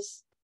that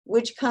is,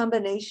 which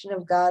combination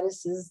of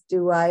goddesses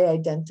do I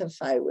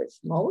identify with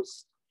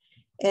most?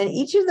 And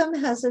each of them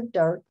has a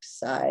dark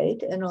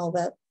side and all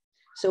that.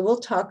 So we'll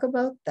talk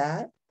about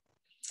that.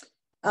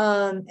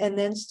 And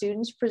then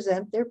students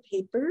present their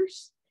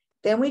papers.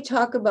 Then we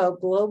talk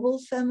about global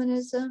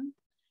feminism.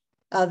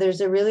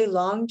 There's a really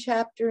long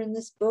chapter in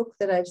this book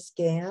that I've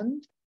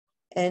scanned,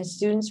 and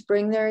students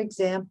bring their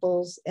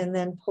examples, and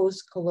then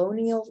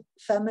post-colonial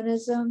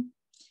feminism.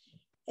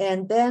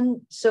 And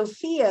then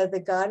Sophia, the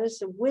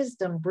goddess of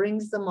wisdom,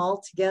 brings them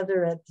all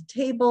together at the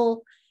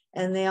table,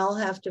 and they all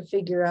have to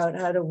figure out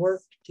how to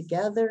work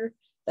together.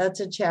 That's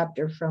a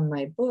chapter from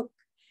my book.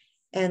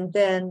 And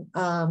then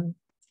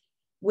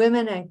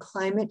women and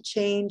climate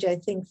change, I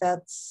think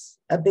that's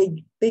a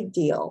big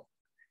deal.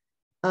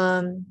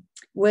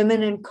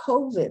 Women and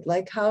COVID,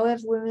 like how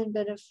have women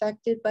been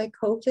affected by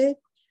COVID? A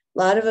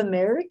lot of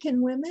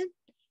American women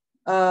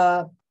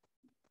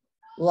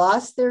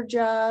lost their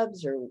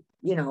jobs, or,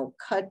 you know,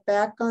 cut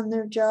back on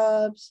their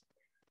jobs,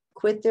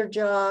 quit their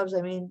jobs.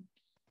 I mean,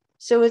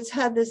 so it's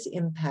had this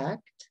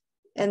impact.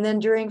 And then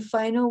during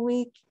final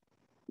week,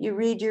 you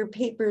read your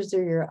papers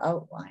or your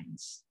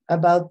outlines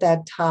about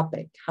that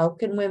topic. How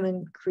can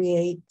women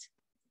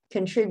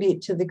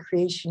contribute to the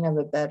creation of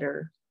a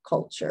better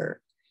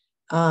culture?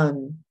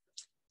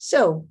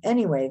 So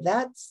anyway,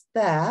 that's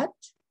that.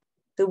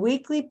 The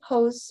weekly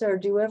posts are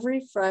due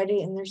every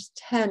Friday, and there's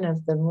 10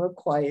 of them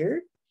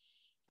required.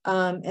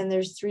 And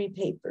there's 3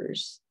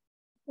 papers.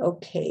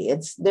 Okay,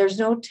 there's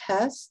no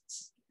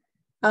tests.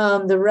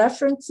 The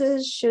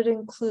references should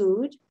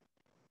include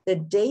the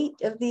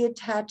date of the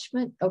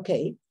attachment.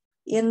 Okay,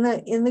 in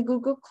the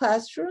Google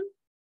Classroom,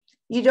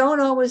 you don't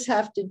always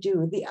have to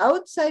do the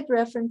outside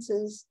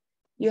references.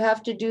 You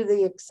have to do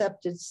the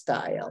accepted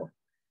style.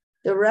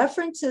 The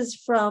references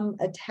from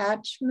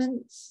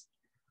attachments,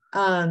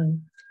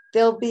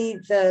 there'll be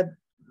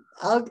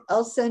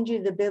I'll send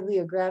you the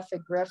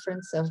bibliographic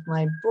reference of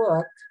my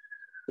book,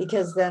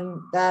 because then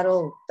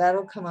that'll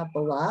come up a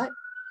lot.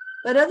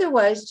 But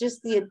otherwise,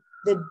 just the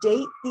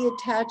date the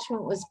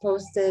attachment was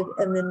posted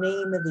and the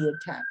name of the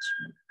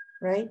attachment,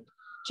 right?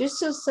 Just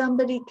so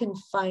somebody can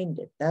find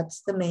it.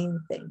 That's the main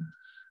thing.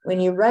 When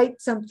you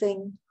write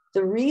something,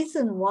 the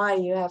reason why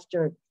you have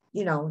to,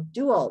 you know,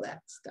 do all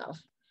that stuff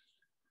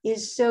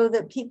is so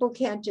that people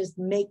can't just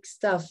make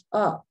stuff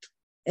up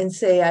and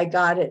say, I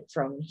got it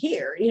from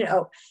here. You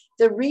know,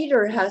 the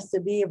reader has to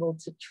be able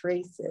to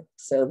trace it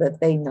so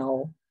that they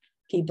know.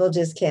 People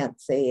just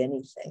can't say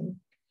anything.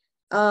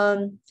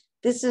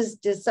 This is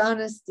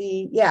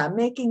dishonesty. Yeah,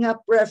 making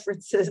up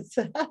references.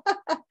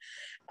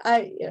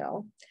 I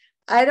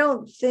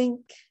don't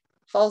think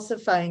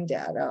falsifying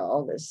data,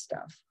 all this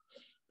stuff.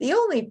 The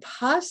only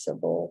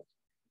possible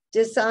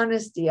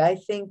dishonesty, I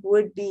think,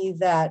 would be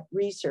that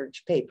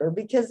research paper,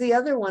 because the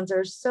other ones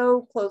are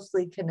so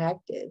closely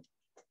connected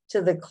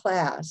to the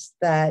class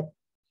that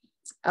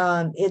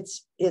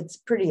it's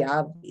pretty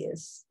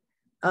obvious.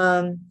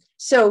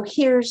 So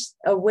here's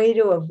a way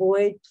to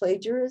avoid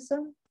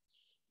plagiarism,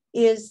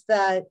 is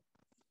that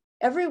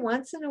every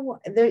once in a while,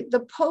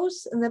 the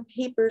posts and the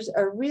papers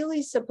are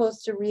really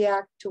supposed to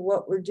react to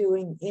what we're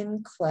doing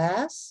in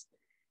class.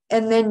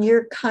 And then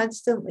you're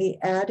constantly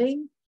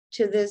adding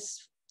to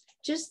this,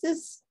 just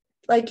this,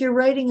 like you're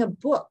writing a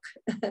book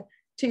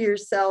to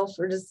yourself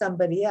or to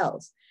somebody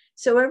else.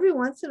 So every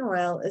once in a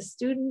while, a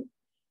student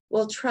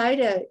will try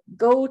to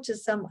go to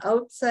some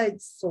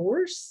outside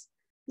source,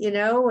 you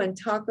know, and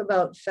talk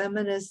about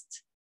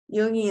feminist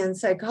Jungian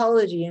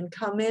psychology and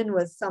come in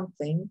with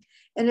something.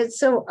 And it's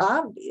so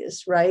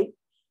obvious, right,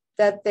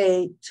 that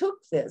they took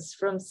this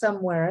from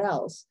somewhere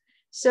else.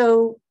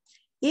 So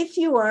if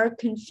you are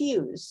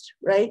confused,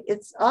 right,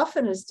 it's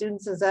often a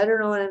student says, I don't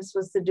know what I'm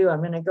supposed to do. I'm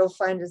going to go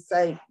find a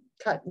site,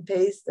 cut and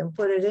paste and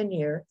put it in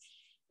here.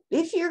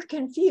 If you're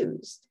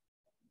confused,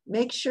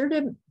 make sure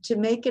to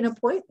make an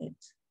appointment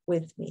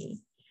with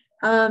me.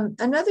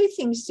 Another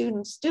thing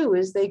students do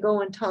is they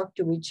go and talk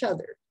to each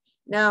other.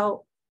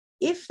 Now,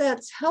 if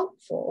that's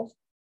helpful,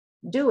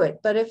 do it.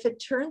 But if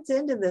it turns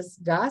into this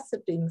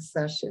gossiping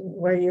session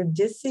where you're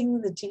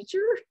dissing the teacher,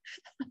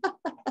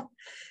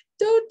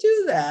 don't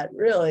do that,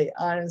 really,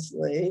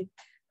 honestly.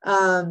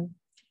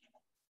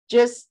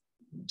 Just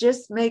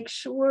make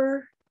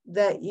sure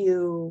that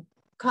you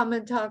come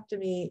and talk to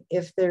me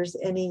if there's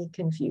any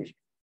confusion,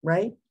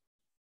 right?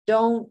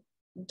 Don't,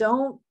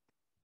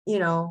 you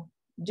know,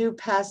 do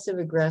passive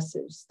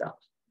aggressive stuff.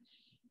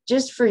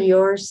 Just for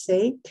your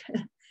sake,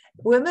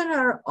 women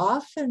are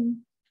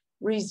often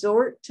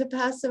resort to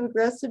passive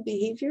aggressive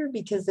behavior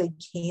because they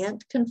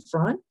can't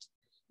confront.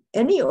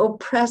 Any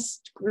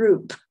oppressed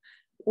group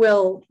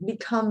will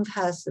become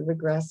passive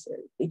aggressive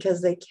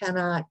because they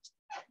cannot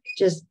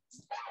just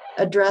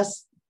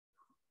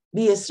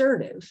be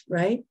assertive,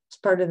 right? It's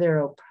part of their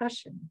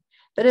oppression.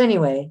 But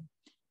anyway,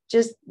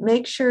 just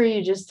make sure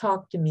you just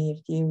talk to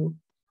me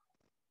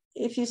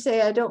if you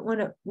say, I don't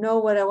want to know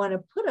what I want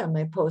to put on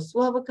my post,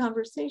 we'll have a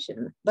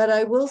conversation. But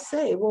I will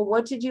say, well,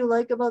 what did you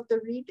like about the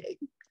reading,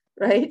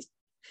 right?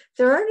 If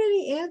there aren't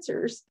any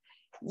answers,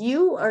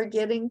 you are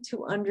getting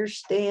to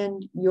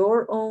understand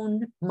your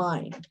own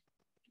mind,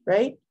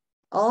 right?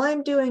 All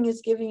I'm doing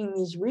is giving you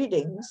these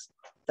readings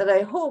that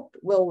I hope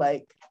will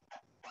like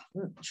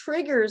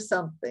trigger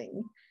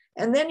something.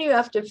 And then you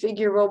have to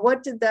figure, well,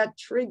 what did that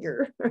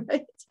trigger,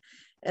 right?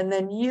 And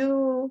then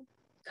you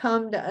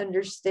come to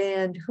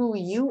understand who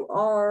you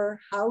are,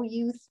 how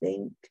you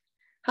think,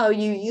 how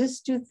you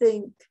used to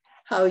think,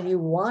 how you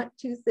want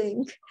to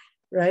think,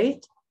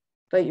 right?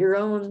 But your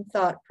own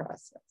thought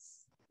process.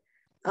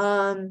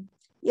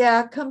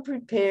 Yeah, come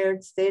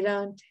prepared, stay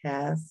on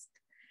task.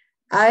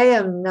 I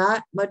am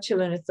not much of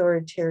an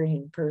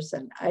authoritarian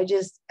person. I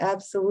just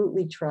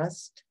absolutely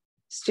trust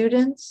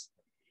students.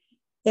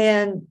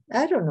 And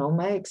I don't know,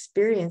 my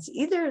experience,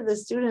 either the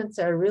students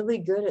are really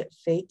good at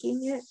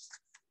faking it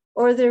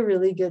or they're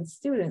really good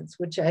students,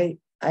 which I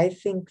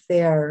think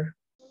they are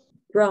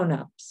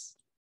grown-ups.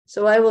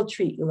 So I will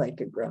treat you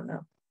like a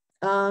grown-up.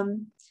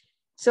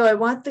 So I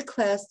want the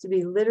class to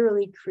be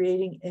literally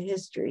creating a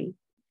history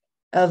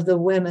of the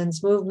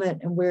women's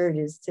movement and where it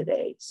is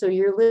today. So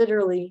you're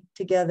literally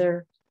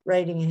together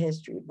writing a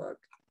history book.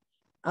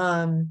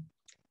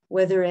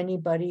 Whether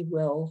anybody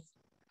will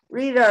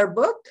read our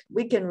book,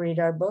 we can read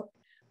our book.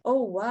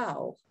 Oh,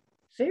 wow,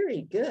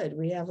 very good.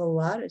 We have a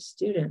lot of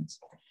students.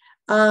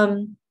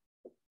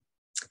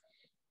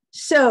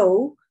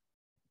 So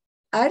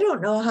I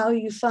don't know how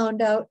you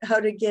found out how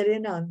to get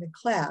in on the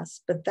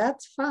class, but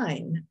that's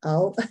fine.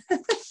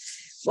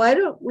 Why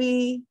don't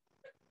we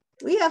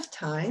have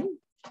time.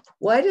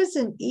 Why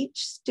doesn't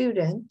each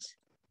student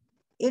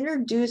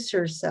introduce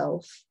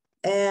herself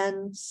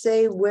and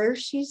say where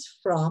she's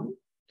from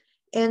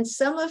and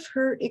some of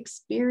her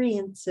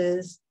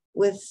experiences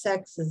with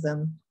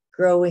sexism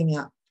growing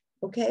up,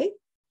 okay?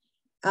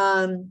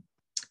 And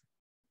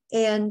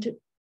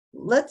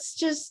let's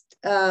just,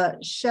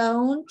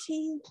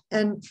 Shaunti,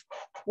 and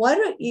why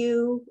don't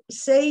you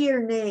say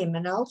your name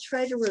and I'll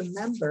try to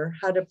remember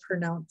how to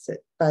pronounce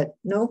it, but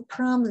no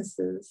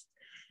promises.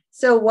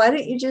 So why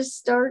don't you just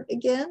start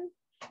again?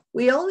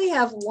 We only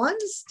have one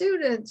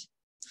student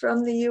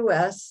from the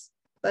US,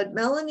 but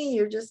Melanie,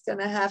 you're just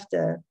gonna have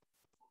to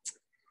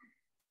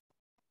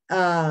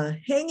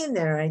hang in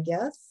there, I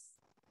guess.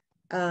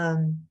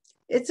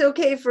 It's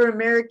okay for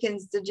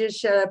Americans to just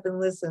shut up and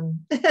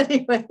listen.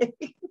 Anyway,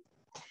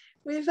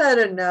 we've had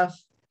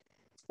enough.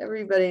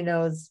 Everybody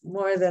knows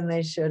more than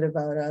they should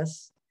about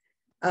us.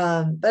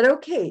 But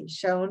okay,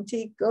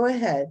 Shaunti, go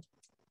ahead.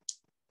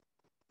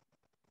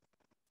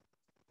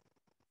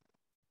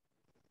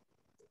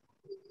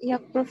 Yeah,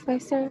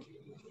 Professor.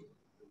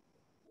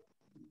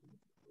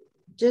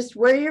 Just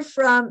where you're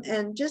from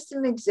and just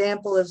an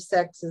example of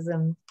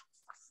sexism.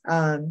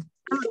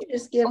 You can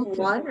just give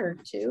one or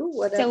two,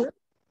 whatever.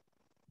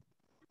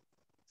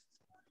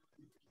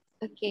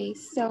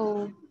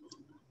 So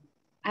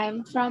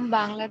I'm from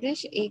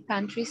Bangladesh, a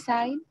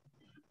countryside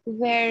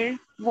where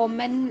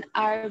women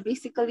are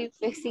basically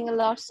facing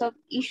lots of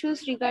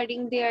issues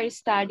regarding their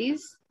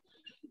studies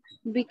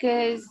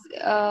because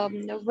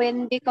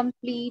when they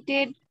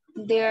completed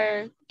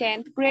their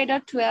 10th grade or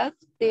 12th,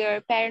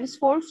 their parents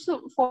force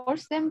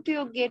them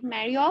to get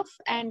married off,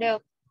 and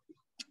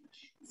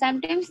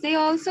sometimes they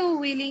also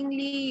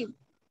willingly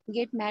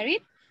get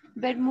married,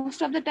 but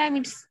most of the time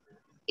it's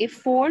a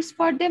force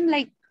for them.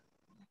 Like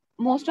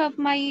most of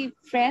my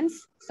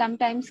friends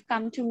sometimes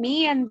come to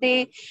me and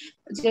they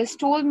just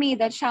told me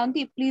that,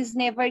 Shaunti, please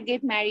never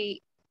get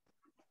married,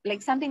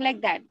 like something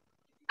like that.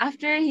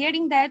 After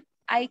hearing that,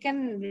 I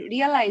can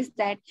realize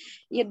that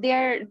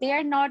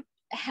they're not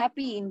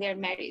happy in their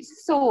marriage.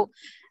 So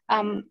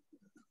and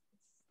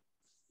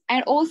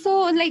also,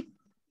 like,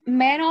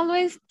 men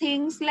always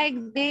thinks like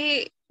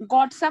they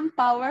got some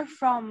power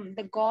from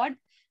the God,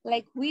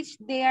 like which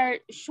they are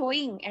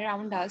showing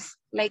around us,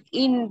 like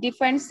in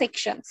different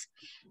sections.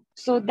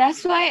 So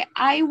that's why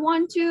I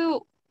want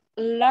to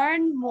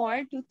learn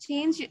more to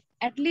change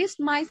at least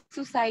my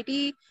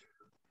society's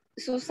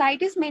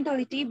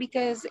mentality,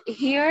 because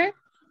here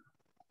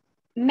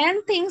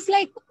men thinks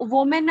like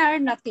women are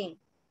nothing.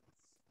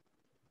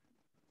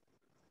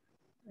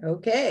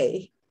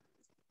 Okay.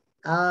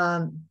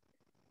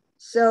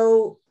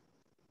 So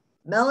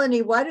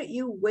Melanie, why don't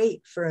you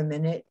wait for a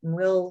minute and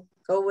we'll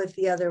go with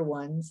the other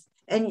ones.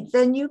 And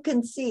then you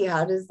can see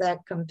how does that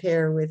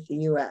compare with the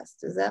US.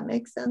 Does that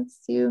make sense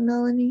to you,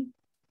 Melanie?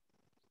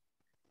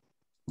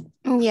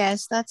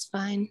 Yes, that's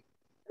fine.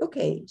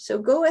 Okay, so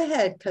go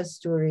ahead,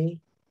 Kasturi.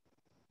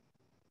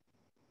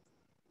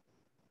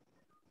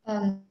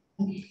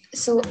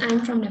 So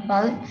I'm from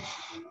Nepal.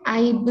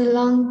 I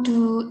belong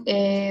to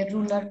a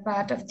rural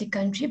part of the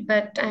country,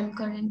 but I'm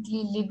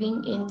currently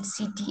living in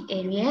city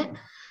area.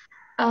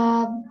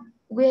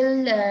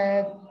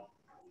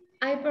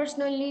 I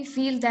personally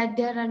feel that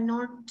there are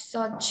not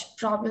such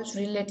problems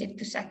related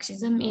to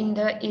sexism in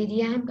the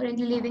area I'm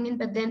currently living in,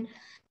 but then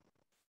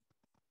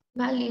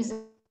Nepal is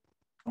a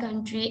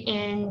country,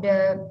 and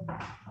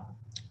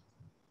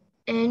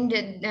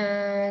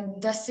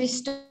the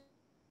system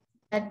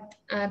that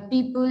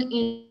people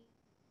in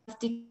part of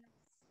the country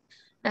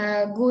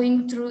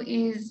going through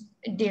is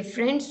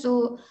different.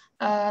 So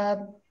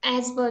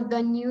as per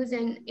the news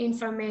and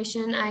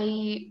information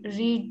I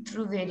read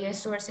through various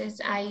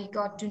sources, I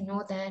got to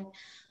know that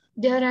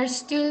there are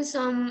still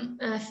some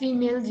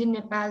females in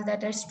Nepal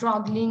that are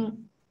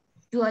struggling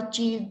to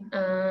achieve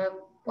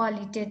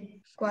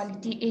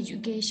quality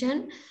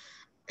education.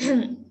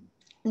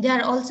 They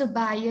are also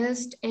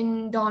biased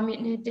and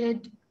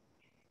dominated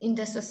in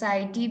the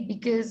society,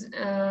 because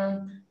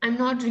I'm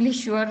not really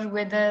sure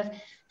whether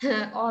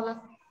all of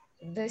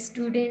the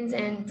students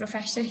and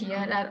professors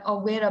here are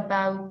aware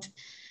about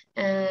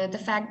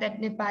the fact that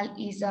Nepal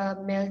is a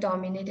male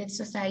dominated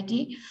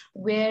society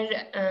where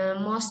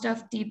most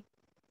of the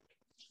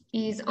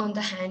is on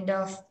the hand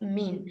of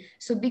men.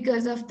 So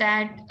because of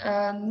that,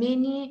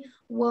 many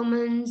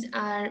women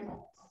are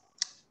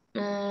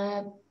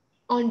uh,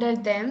 under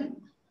them,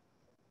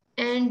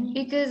 and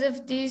because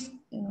of this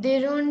they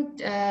don't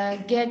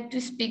get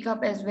to speak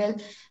up as well.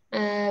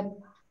 uh,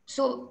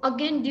 so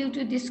again, due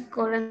to this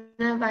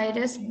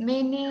coronavirus,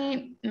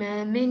 many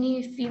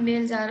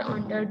females are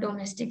under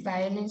domestic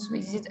violence,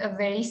 which is a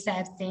very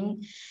sad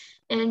thing.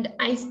 And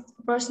I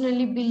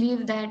personally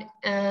believe that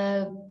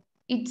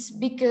it's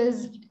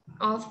because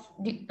of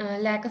the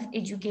lack of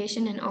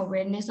education and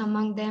awareness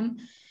among them.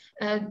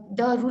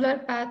 The rural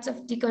parts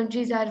of the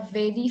countries are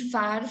very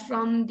far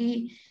from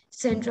the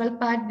central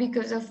part,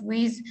 because of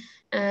which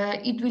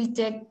it will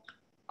take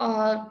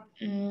a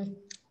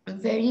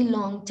very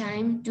long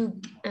time to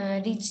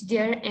reach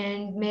there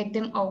and make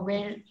them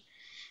aware.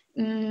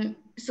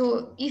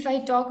 So if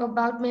I talk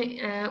about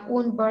my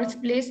own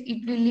birthplace,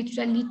 it will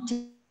literally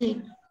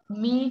take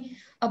me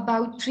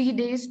about 3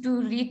 days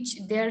to reach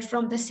there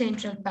from the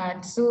central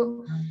part.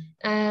 So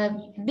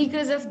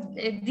because of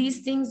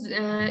these things,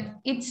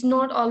 it's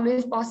not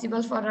always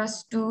possible for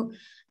us to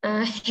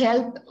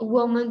help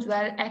women who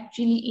are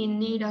actually in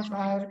need of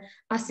our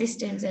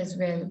assistance as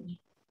well.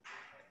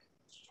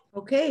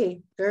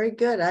 Okay, very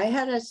good. I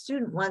had a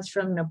student once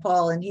from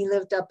Nepal and he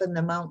lived up in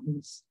the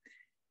mountains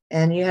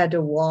and you had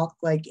to walk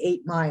like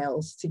 8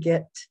 miles to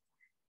get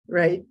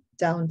right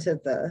down to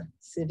the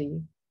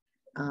city.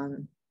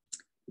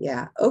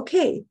 Yeah,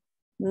 okay.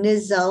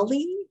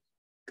 Nizali,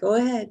 go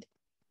ahead.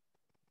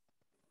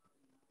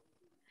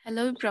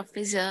 Hello,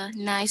 Professor.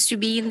 Nice to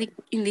be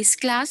in this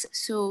class.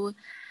 So,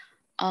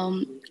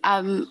 I'm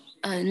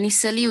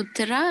Nisali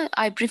Uttara.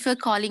 I prefer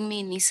calling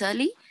me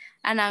Nisali,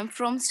 and I'm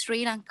from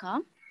Sri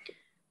Lanka.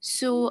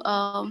 So,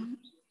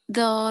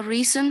 the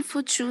reason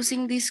for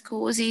choosing this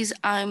course is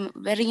I'm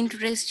very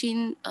interested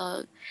in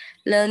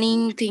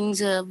learning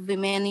things,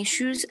 women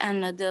issues,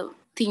 and other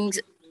things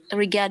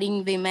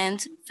regarding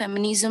women's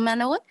feminism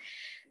and all.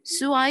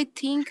 So, I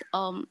think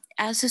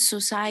as a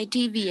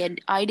society, we had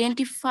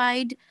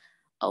identified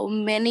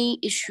many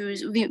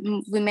issues,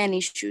 women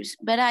issues,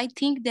 but I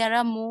think there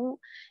are more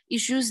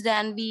issues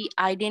than we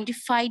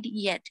identified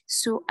yet.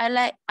 So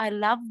I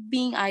love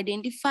being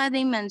identified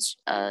them and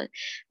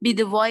be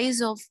the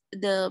voice of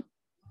the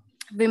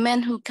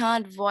women who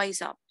can't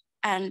voice up.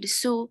 And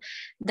so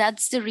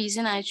that's the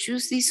reason I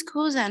choose this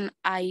course, and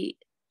I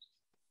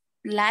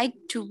like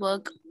to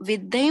work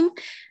with them.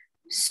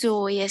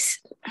 So yes,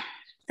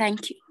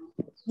 thank you.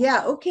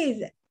 Yeah,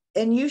 okay.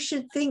 And you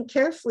should think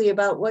carefully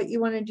about what you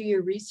want to do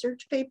your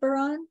research paper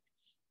on.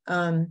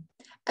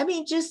 I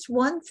mean, just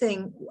one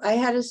thing, I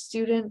had a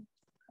student,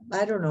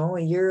 I don't know,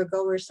 a year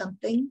ago or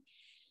something.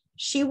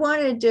 She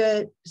wanted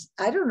to,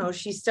 I don't know,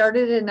 she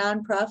started a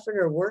nonprofit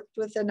or worked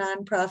with a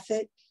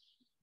nonprofit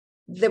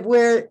that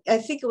where, I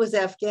think it was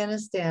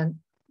Afghanistan,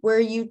 where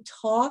you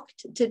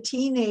talked to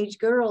teenage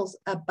girls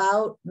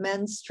about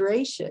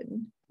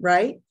menstruation,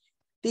 right?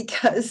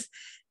 Because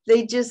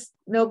they just,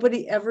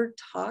 nobody ever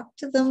talked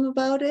to them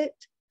about it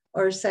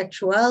or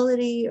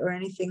sexuality or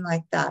anything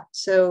like that.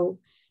 So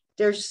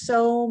there's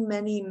so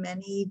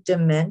many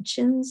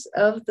dimensions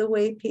of the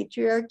way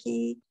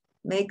patriarchy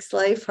makes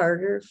life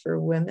harder for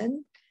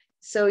women.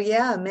 So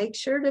yeah, make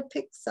sure to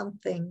pick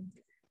something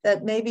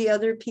that maybe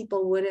other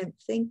people wouldn't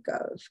think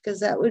of,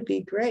 because that would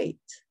be great.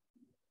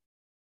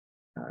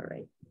 All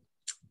right.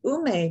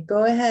 Ume,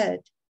 go ahead.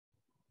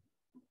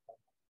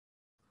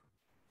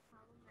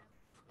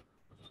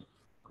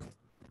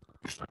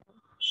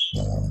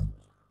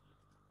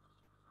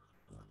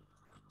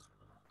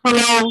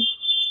 Hello,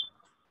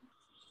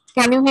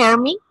 can you hear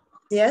me?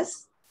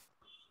 Yes.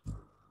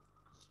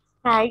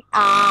 Hi,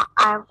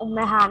 I'm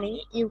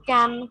Hani. You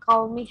can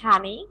call me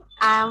Hani.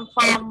 I'm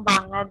from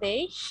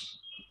Bangladesh.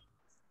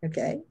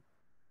 Okay.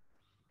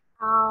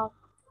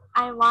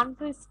 I want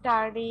to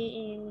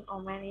study in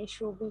women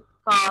issue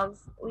because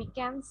we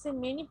can see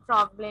many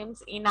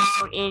problems in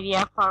our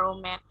area for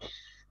women.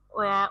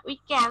 Where we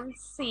can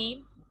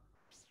see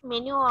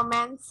many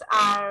women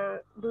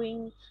are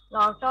doing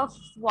lot of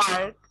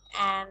work,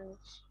 and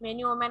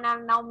many women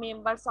are now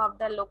members of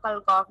the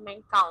local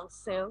government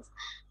councils,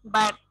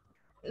 but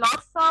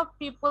lots of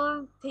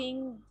people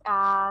think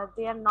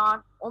they are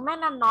not, women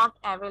are not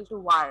able to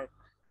work,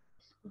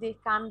 they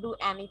can't do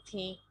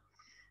anything.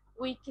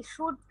 We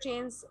should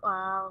change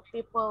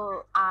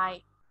people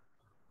eye,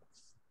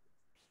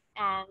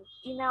 And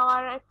in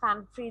our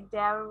country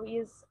there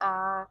is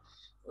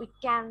we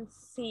can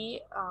see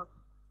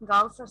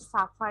girls are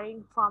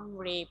suffering from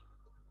rape.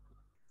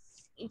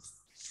 It's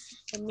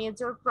a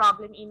major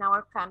problem in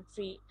our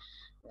country.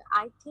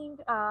 I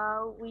think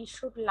we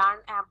should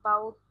learn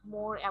about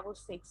more about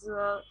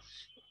sexual,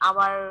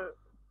 our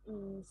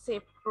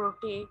safe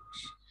protection.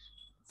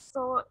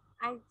 So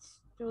I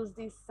choose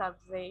this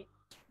subject.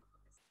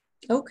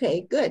 Okay,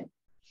 good.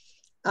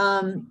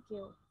 Thank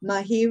you.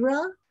 Mahira?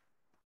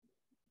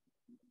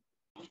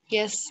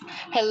 Yes,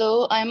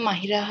 hello, I'm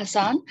Mahira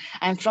Hassan.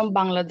 I'm from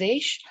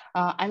Bangladesh.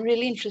 I'm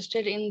really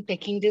interested in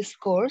taking this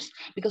course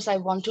because I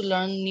want to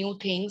learn new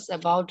things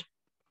about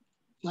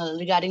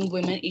regarding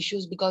women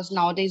issues, because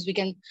nowadays we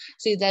can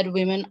see that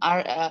women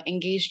are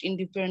engaged in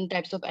different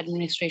types of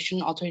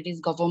administration, authorities,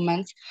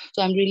 governments.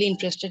 So I'm really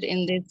interested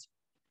in this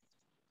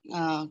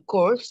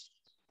course.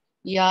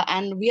 Yeah,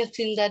 and we have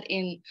seen that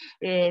in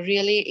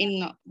really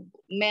in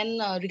men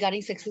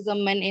regarding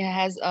sexism, men it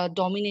has a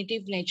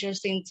dominative nature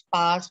since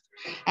past,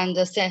 and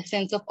the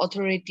sense of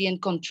authority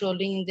and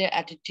controlling in their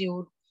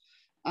attitude,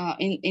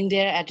 in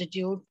their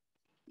attitude.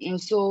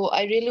 So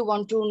I really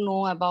want to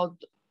know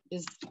about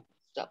this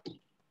stuff.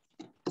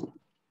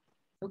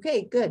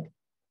 Okay, good.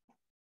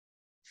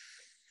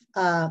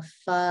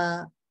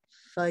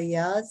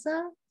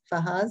 Fayaza?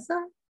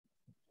 Fahaza?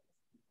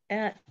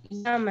 Yeah,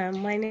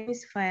 ma'am. My name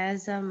is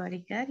Fayaza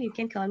Marika. You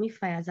can call me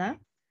Fayaza.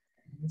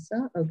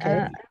 Okay.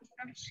 I'm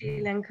from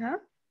Sri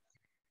Lanka.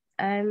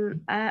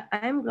 And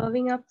I'm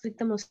growing up with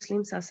the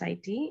Muslim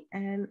society,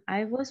 and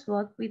I was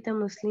worked with the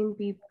Muslim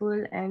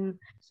people and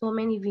so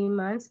many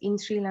women in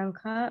Sri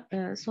Lanka,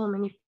 so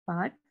many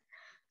parts.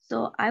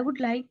 So I would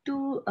like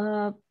to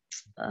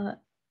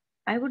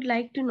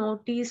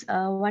notice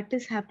what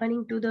is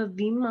happening to the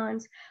women,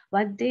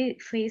 what they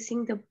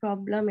facing the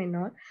problem and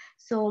all.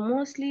 So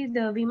mostly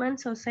the women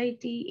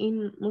society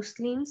in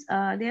Muslims,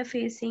 they are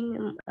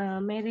facing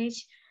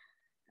marriage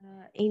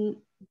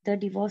in the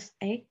divorce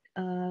act.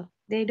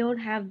 They don't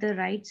have the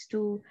rights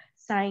to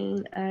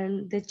sign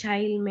and the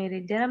child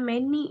marriage. There are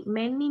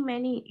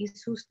many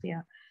issues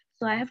there.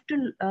 So I have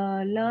to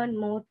learn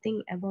more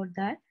thing about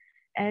that.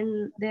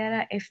 And there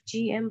are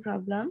FGM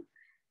problem,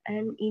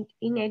 and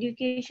in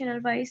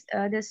educational wise,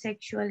 the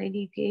sexual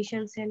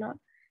educations and all.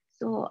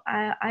 So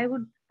I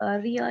would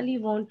really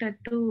wanted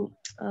to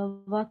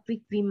work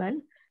with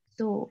women.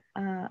 So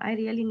I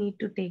really need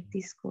to take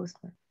this course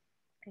now.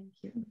 Thank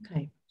you.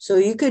 Okay. So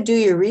you could do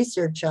your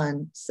research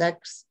on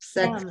sex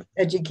Yeah.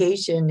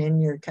 education in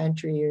your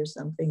country or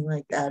something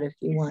like that if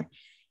you want.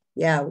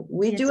 Yeah,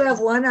 we do Yes. have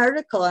one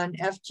article on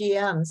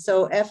FGM.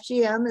 So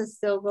FGM is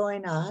still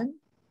going on?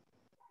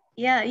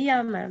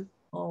 Yeah, ma'am.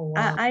 Oh,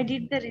 wow. I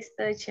did the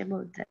research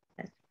about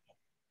that.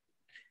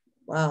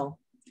 Wow.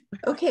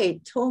 Okay,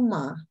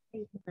 Toma.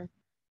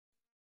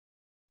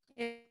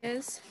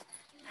 Yes.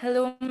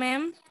 Hello,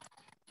 ma'am.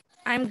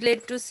 I'm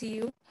glad to see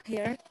you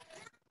here.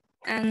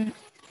 And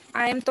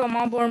I am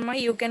Toma Borma.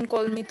 You can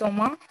call me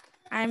Toma.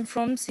 I'm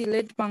from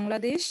Sylhet,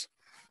 Bangladesh.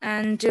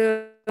 And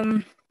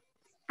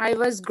I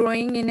was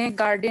growing in a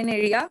garden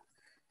area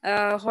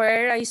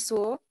where I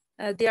saw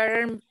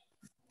there are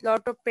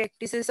lot of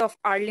practices of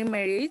early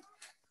marriage.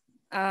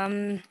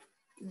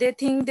 They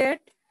think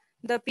that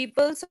the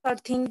peoples are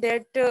think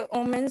that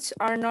women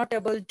are not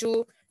able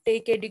to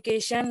take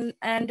education,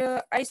 and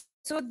I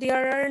saw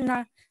there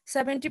are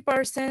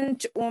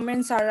 70%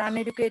 women are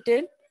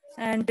uneducated,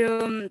 and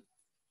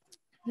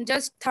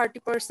just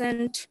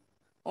 30%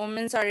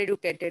 women are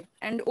educated,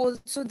 and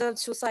also the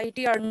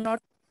society are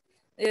not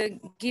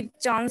give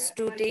chance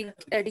to take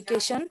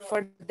education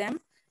for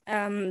them.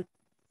 um,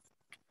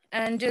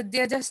 and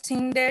they just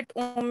think that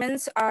women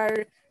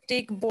are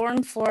take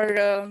born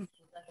for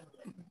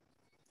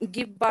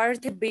give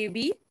birth a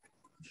baby,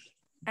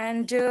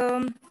 and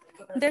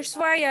that's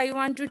why I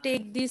want to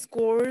take this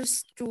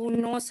course to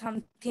know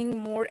something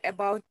more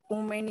about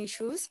women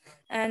issues,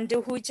 and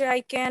which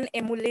I can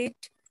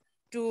emulate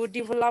to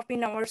develop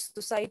in our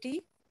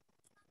society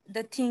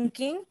the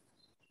thinking.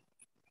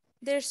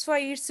 That's why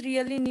it's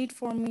really need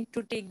for me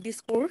to take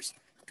this course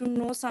to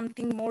know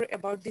something more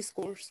about this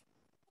course,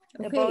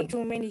 Okay. about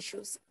women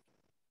issues.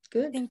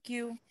 Good. Thank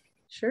you.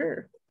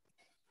 Sure.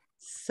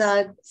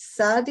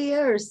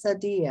 Sadia or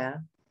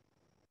Sadia?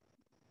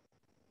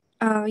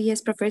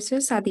 Yes, Professor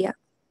Sadia.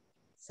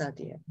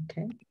 Sadia,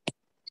 okay.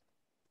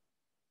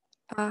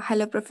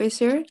 Hello,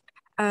 Professor.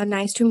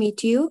 Nice to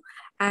meet you.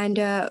 And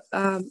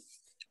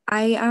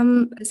I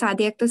am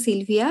Sadia Akhtar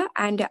Sylvia,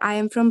 and I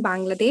am from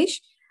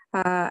Bangladesh.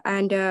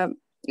 And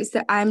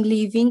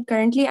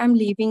currently I'm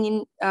living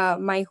in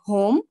my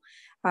home.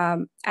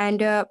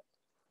 And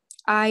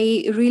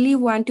I really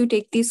want to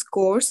take this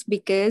course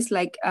because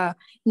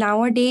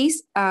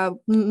nowadays,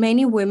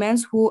 many women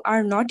who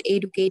are not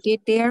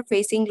educated, they are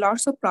facing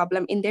lots of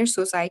problem in their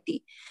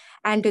society,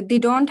 and they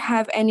don't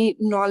have any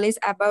knowledge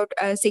about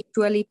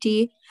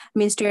sexuality,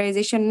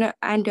 menstruation,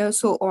 and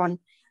so on.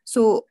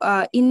 So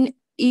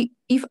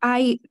if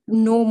I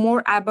know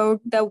more about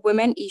the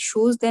women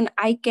issues, then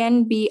I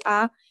can be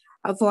a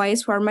a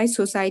voice for my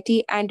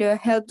society and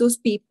help those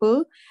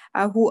people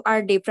who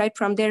are deprived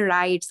from their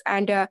rights.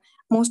 And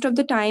most of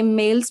the time,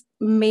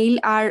 male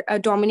are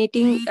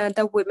dominating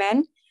the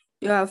women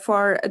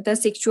for the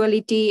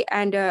sexuality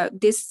and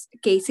these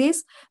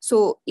cases.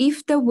 So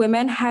if the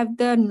women have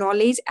the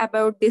knowledge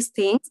about these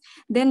things,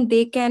 then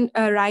they can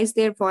raise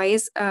their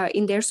voice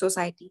in their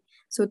society.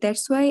 So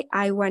that's why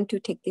I want to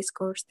take this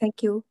course.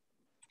 Thank you.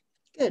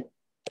 Good.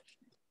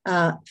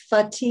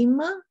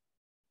 Fatima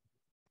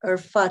or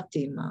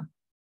Fatima?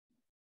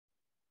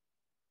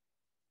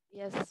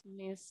 Yes,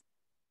 Miss.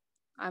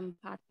 I'm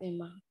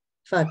Fatima.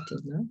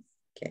 Fatima.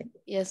 Okay.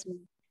 Yes,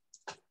 ma'am.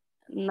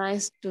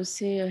 Nice to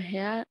see you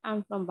here.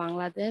 I'm from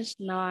Bangladesh.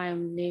 Now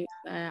I'm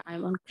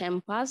on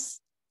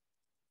campus.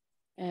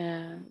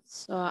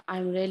 So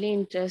I'm really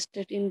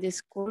interested in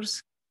this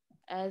course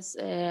as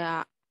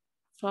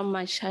from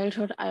my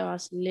childhood I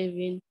was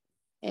living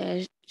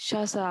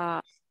such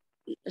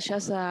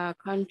a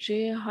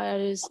country where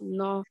is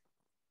no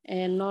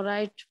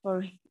right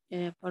for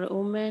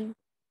women,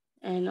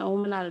 and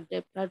women are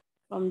deprived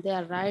from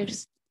their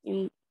rights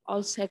in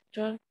all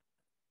sectors.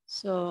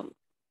 So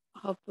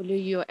hopefully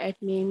you add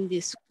me in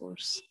this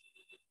course.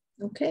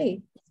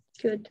 Okay,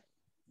 good.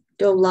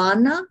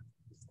 Dolana?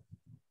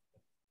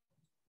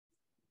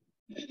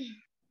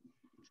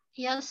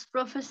 Yes,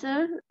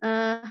 Professor.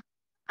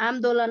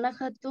 I'm Dolana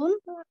Khatun.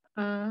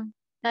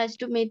 Nice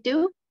to meet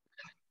you.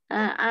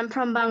 I'm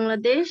from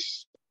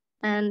Bangladesh,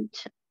 and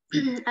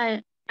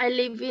I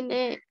live in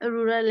a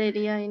rural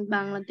area in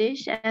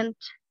Bangladesh, and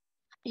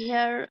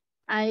here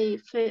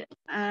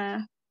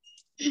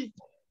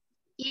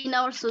in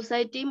our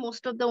society,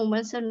 most of the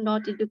women are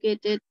not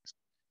educated,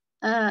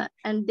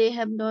 and they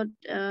have not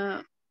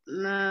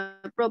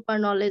proper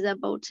knowledge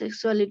about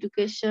sexual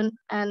education,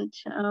 and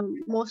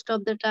most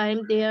of the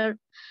time they are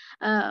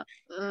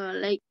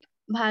like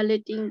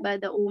violating by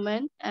the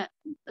women,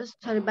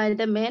 by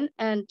the men.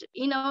 And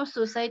in our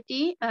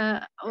society,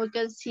 we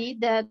can see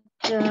that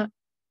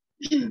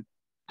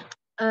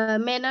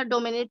men are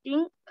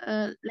dominating,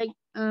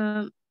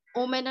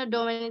 women are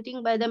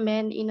dominating by the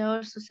men in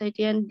our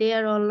society, and they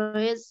are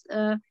always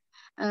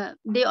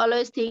they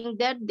always think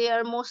that they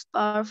are most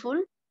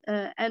powerful,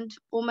 and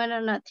women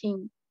are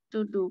nothing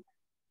to do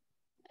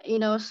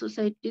in our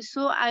society.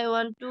 So I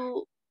want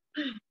to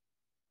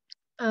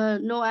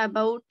know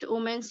about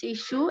women's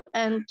issue,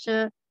 and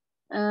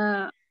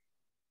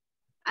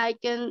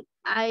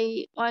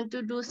I want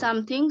to do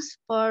some things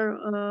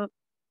for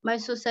my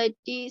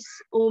society's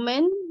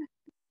women.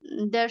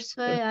 That's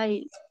why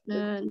I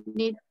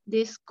need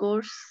this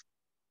course.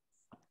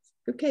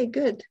 Okay,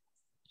 good.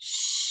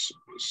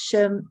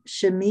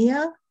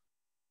 Shamia?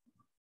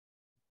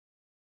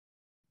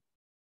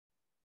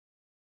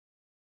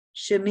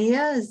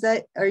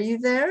 Shamia, are you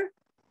there?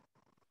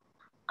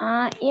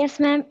 Yes,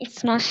 ma'am.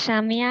 It's not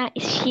Shamia.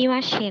 It's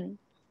Shima Shin.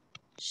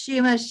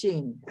 Shima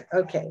Shin.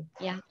 Okay.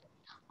 Yeah.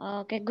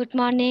 Okay. Good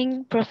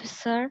morning,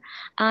 Professor.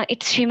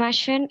 It's Shima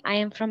Shin. I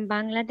am from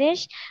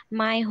Bangladesh.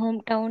 My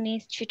hometown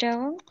is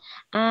Chittagong.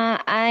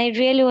 I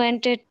really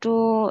wanted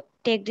to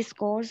take this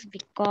course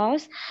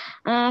because,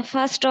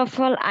 first of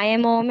all, I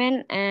am a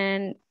woman,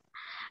 and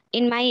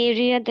in my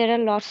area there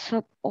are lots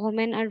of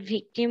women are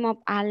victim of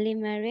early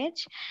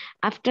marriage.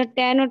 After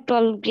 10 or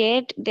 12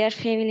 grade, their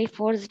family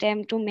forced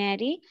them to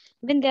marry.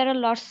 When there are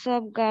lots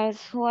of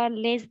girls who are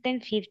less than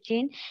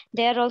 15,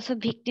 they are also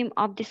victim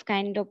of this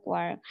kind of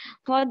work.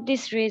 For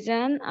this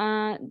reason,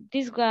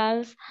 these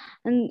girls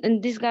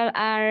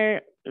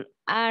are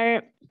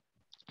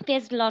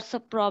face lots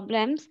of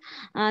problems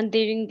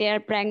during their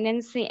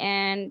pregnancy,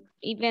 and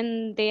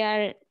even they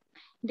are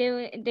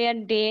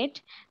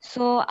dead.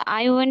 So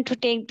I want to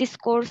take this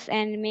course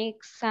and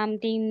make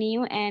something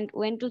new, and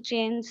want to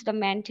change the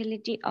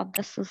mentality of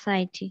the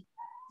society.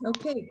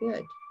 Okay,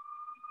 good.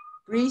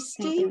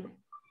 Bristi?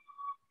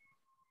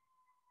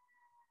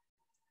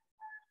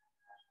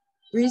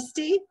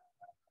 Bristi?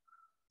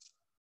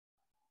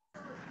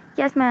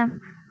 Yes, ma'am.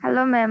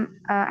 Hello,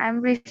 ma'am.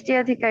 I'm Rishti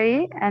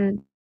Adhikari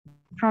and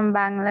from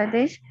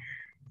Bangladesh,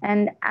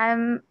 and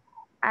I'm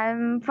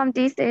from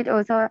T state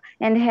also.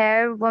 And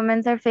here,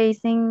 women are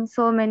facing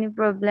so many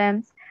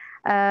problems.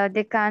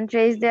 They can't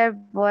raise their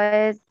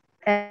voice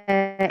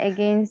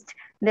against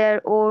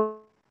their old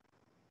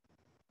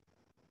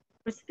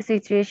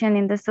situation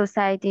in the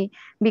society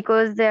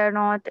because they are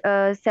not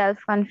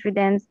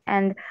self-confident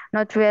and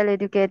not well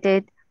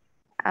educated.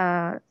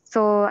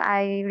 So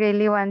I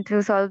really want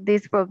to solve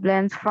these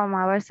problems from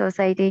our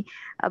society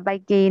by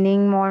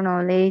gaining more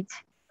knowledge.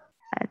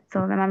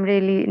 So I'm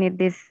really need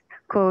this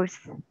course.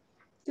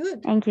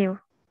 Good. Thank you.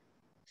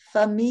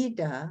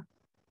 Famida?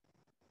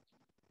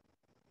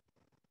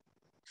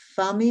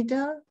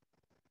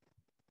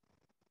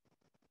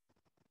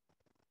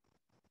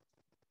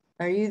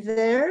 Are you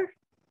there?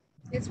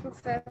 Yes,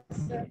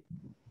 Professor.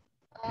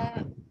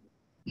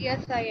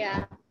 Yes, I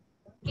am.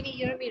 Can you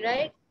hear me,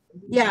 right?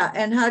 Yeah,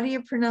 and how do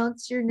you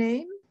pronounce your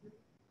name?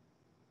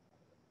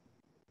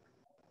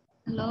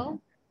 Hello?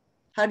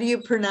 How do you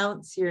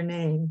pronounce your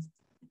name?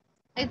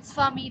 It's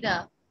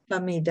Famida.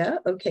 Hamida.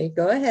 Okay,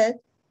 go ahead.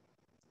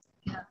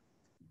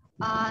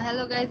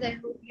 Hello guys, I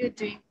hope you're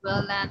doing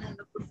well, and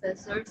hello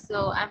professor.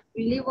 So I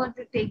really want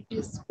to take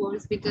this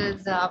course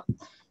because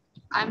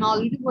I'm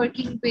already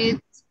working with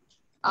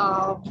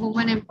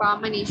women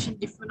empowerment in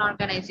different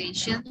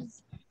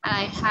organizations, and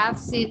I have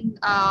seen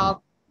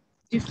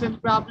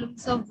different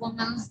problems of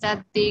women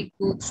that they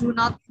go through,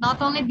 not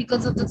only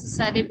because of the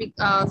society,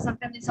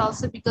 sometimes it's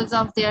also because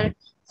of their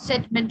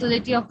set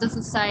mentality of the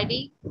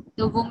society.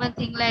 The women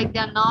think like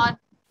they're not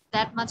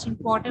that much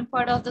important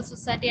part of the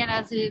society, and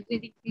as it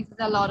increases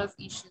a lot of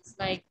issues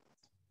like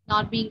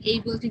not being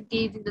able to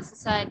engage in the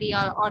society,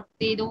 or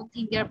they don't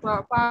think they're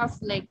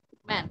powerful like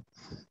men.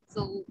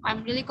 So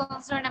I'm really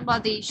concerned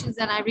about the issues,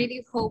 and I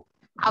really hope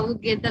I will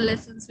get the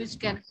lessons which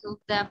can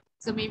help them.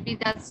 So maybe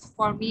that's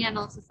for me and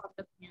also for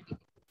the community.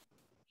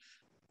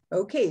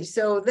 Okay,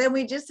 so then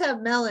we just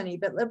have Melanie,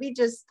 but let me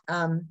just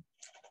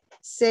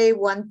say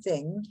one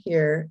thing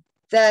here,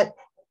 that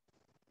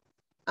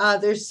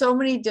there's so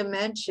many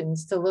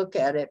dimensions to look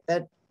at it,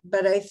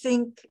 but I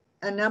think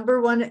a number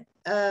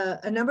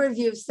of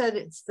you have said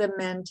it's the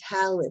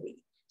mentality.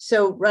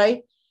 So,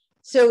 right?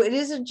 So it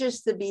isn't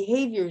just the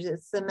behaviors,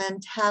 it's the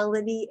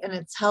mentality, and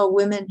it's how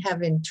women have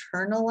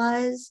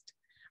internalized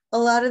a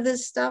lot of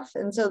this stuff.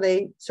 And so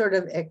they sort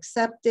of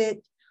accept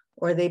it,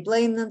 or they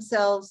blame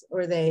themselves,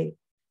 or they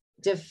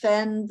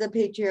defend the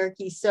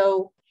patriarchy.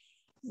 So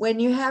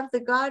when you have the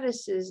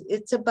goddesses,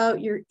 it's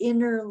about your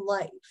inner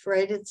life,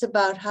 right? It's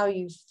about how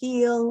you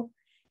feel,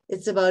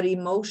 it's about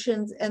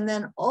emotions. And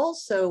then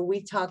also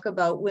we talk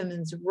about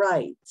women's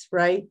rights,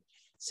 right?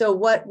 So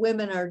what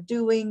women are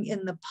doing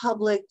in the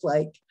public,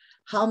 like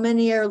how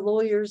many are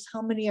lawyers,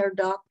 how many are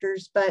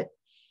doctors, but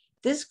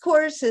this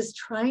course is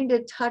trying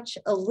to touch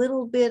a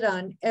little bit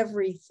on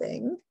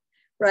everything,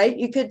 right?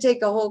 You could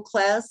take a whole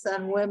class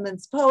on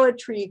women's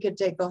poetry, you could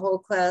take a whole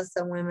class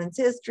on women's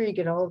history, you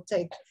could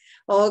take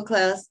a whole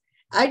class.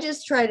 I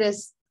just try to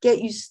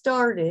get you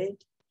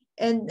started,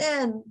 and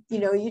then, you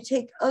know, you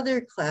take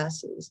other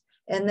classes,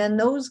 and then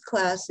those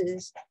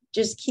classes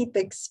just keep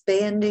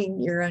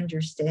expanding your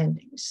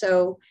understanding.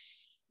 So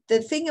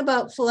the thing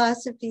about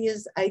philosophy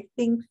is I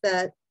think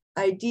that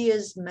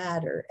ideas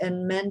matter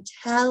and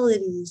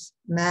mentalities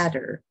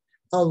matter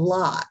a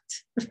lot,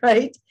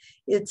 right?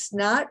 It's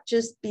not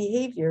just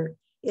behavior,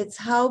 it's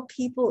how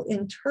people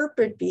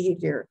interpret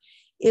behavior.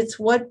 It's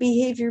what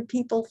behavior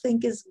people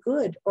think is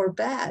good or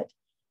bad.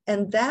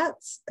 And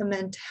that's a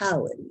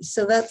mentality.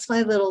 So that's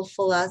my little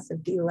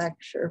philosophy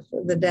lecture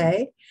for the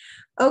day.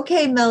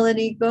 Okay,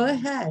 Melanie, go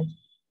ahead.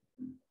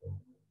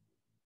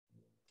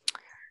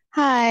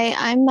 Hi,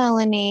 I'm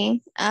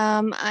Melanie.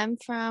 I'm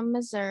from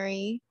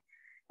Missouri,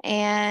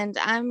 and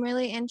I'm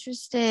really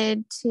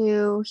interested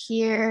to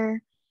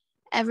hear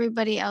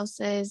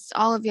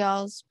all of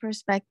y'all's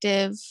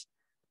perspective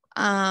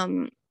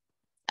of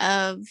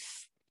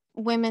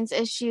women's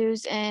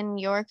issues in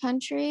your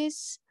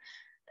countries,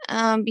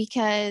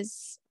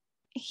 because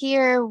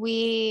here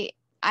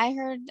I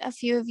heard a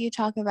few of you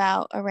talk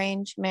about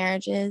arranged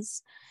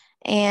marriages,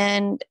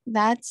 and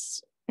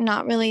that's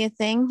not really a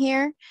thing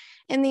here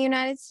in the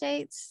United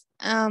States.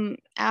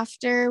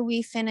 After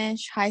we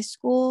finish high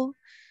school,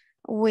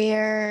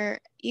 we're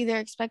either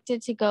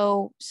expected to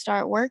go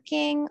start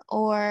working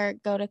or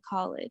go to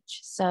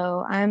college.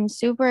 So I'm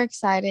super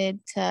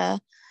excited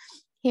to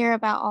hear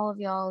about all of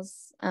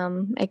y'all's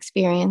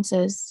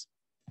experiences.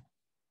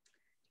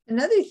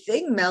 Another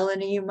thing,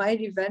 Melanie, you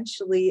might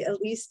eventually,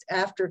 at least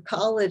after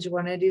college,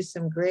 want to do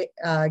some great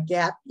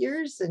gap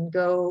years and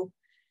go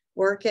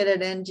work at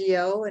an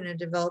NGO in a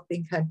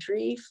developing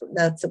country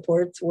that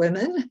supports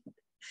women,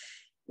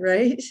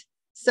 right?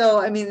 So,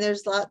 I mean,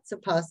 there's lots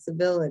of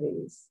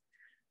possibilities.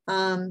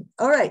 All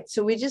right,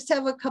 so we just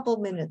have a couple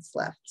minutes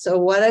left. So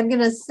what I'm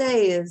going to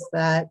say is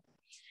that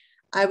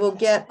I will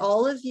get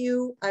all of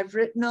you, I've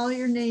written all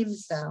your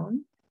names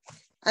down.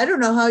 I don't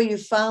know how you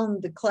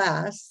found the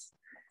class,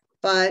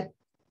 but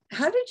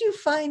how did you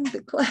find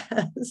the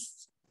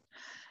class?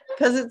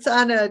 Because it's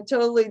on a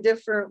totally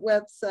different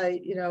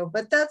website, you know,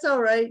 but that's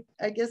all right.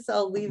 I guess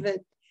I'll leave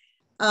it.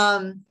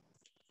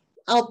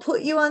 I'll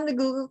put you on the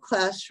Google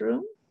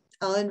Classroom.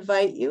 I'll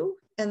invite you,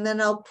 and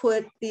then I'll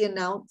put the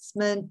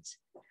announcement.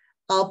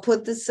 I'll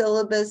put the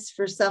syllabus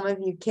for some of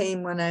you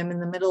came when I'm in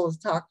the middle of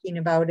talking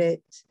about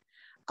it.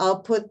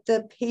 I'll put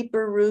the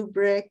paper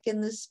rubric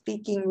and the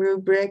speaking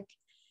rubric.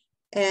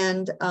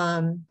 And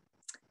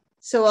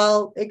so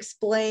I'll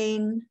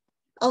explain.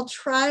 I'll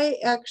try,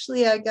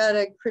 actually, I got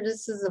a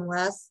criticism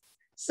last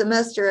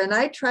semester, and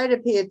I try to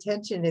pay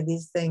attention to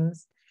these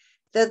things,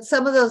 that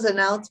some of those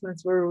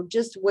announcements were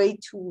just way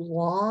too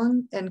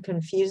long and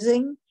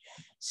confusing.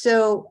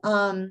 So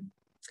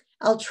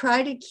I'll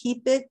try to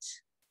keep it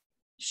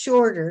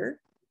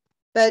shorter,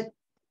 but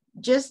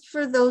just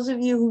for those of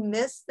you who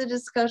missed the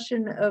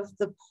discussion of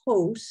the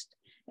post,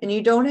 and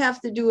you don't have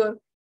to do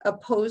a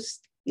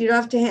post, you don't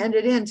have to hand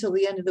it in till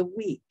the end of the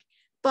week.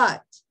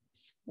 But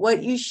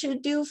what you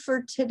should do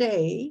for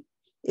today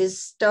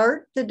is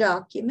start the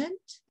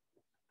document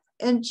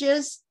and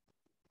just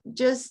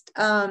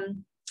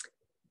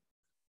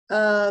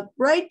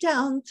write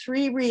down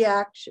 3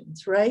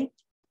 reactions, right?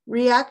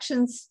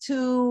 Reactions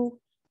to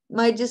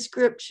my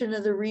description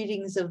of the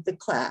readings of the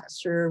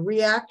class, or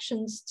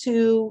reactions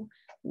to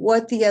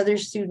what the other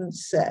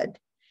students said.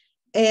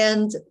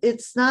 And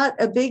it's not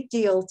a big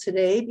deal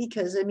today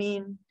because, I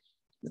mean,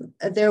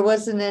 there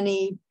wasn't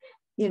any,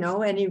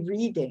 any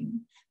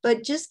reading,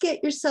 but just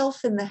get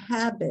yourself in the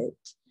habit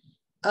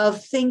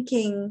of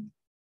thinking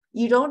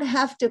you don't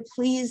have to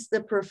please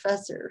the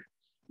professor.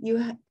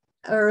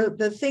 Or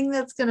the thing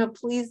that's going to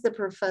please the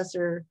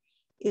professor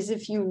is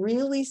if you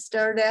really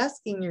start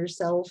asking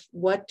yourself,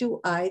 what do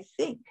I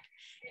think?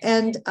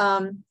 And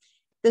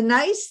the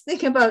nice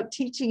thing about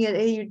teaching at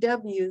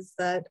AUW is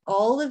that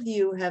all of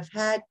you have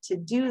had to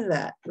do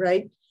that,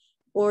 right?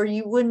 Or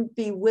you wouldn't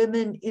be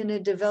women in a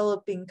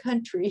developing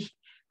country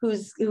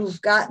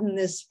who've gotten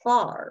this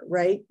far,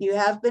 right? You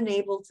have been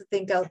able to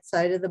think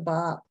outside of the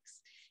box.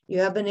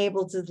 You have been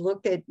able to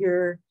look at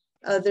your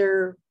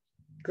other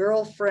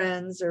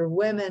girlfriends or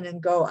women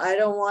and go, I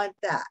don't want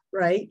that,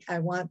 right? I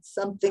want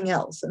something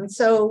else. And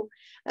so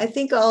I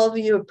think all of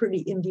you are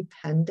pretty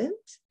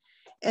independent.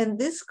 And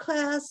this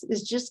class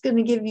is just going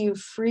to give you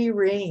free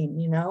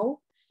reign,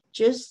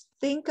 just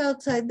think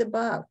outside the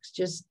box,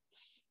 just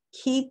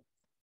keep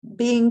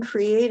being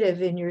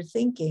creative in your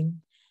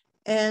thinking.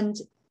 And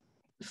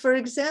for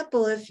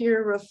example, if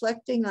you're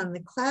reflecting on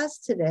the class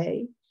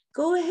today,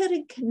 go ahead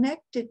and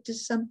connect it to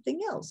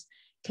something else.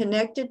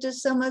 Connect it to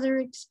some other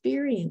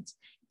experience.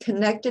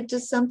 Connect it to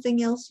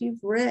something else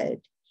you've read.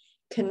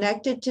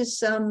 Connect it to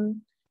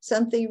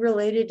something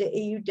related to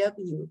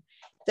AUW.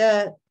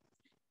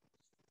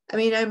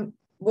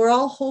 We're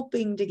all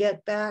hoping to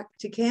get back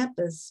to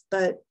campus,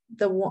 but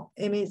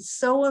it's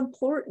so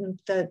important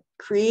that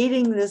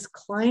creating this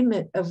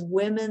climate of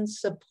women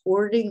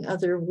supporting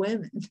other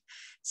women.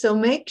 So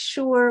make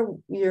sure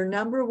your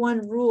number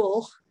 1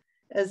 rule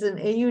as an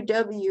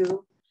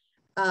AUW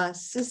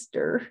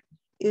sister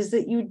is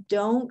that you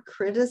don't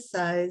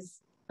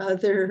criticize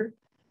other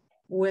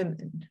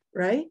women,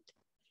 right?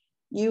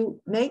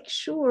 You make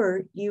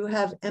sure you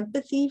have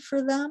empathy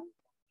for them.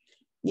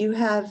 You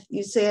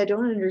say, I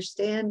don't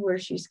understand where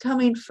she's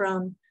coming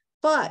from,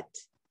 but,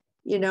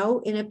 in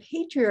a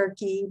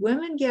patriarchy,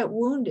 women get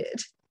wounded.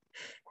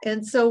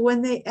 And so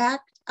when they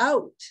act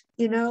out,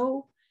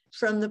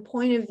 from the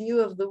point of view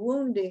of the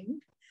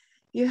wounding,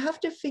 you have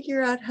to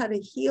figure out how to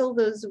heal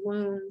those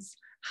wounds,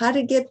 how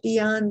to get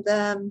beyond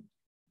them,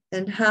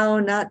 and how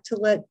not to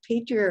let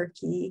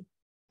patriarchy,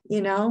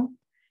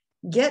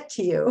 get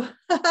to you.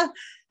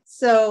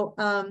 So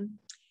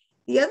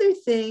the other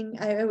thing,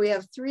 we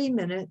have 3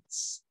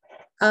 minutes.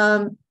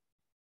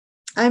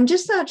 I'm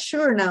just not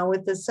sure now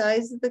with the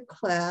size of the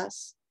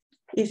class,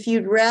 if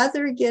you'd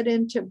rather get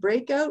into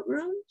breakout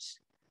rooms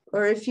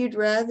or if you'd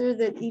rather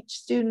that each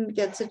student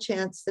gets a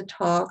chance to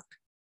talk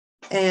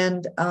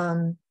and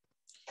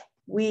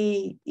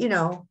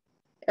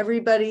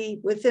everybody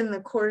within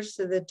the course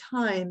of the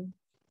time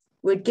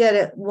would get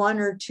it 1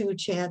 or 2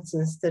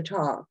 chances to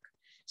talk.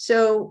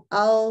 So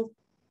I'll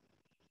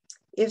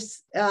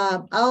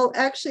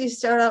actually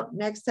start out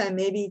next time,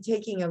 maybe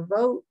taking a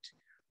vote,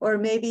 or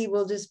maybe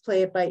we'll just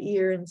play it by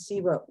ear and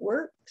see what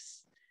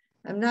works.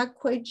 I'm not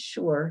quite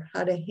sure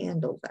how to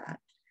handle that,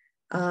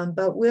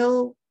 but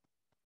we'll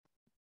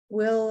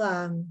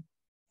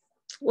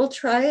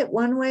try it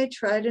one way,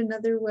 try it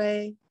another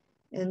way,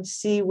 and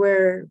see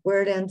where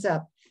it ends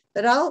up.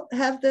 But I'll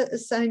have the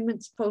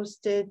assignments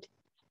posted,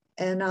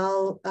 and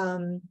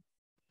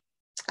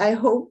I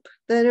hope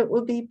that it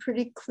will be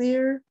pretty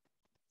clear.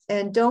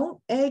 And don't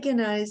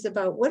agonize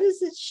about what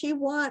is it she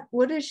want?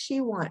 What does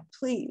she want?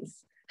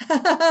 Please.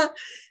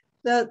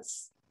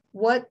 That's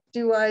what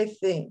do I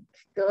think?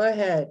 Go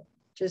ahead.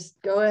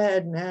 Just go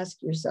ahead and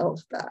ask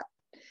yourself that.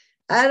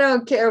 I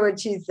don't care what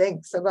she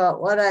thinks about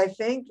what I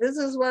think. This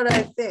is what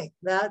I think.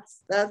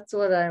 That's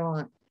what I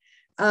want.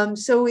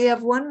 So we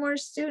have one more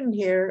student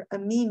here,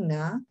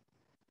 Amina.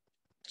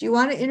 Do you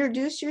want to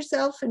introduce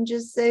yourself and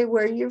just say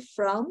where you're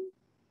from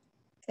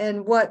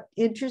and what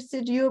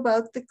interested you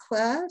about the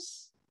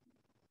class?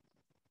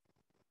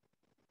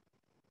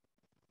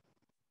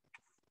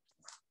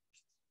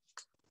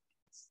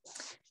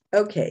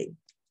 Okay,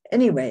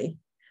 anyway,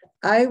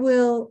 I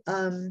will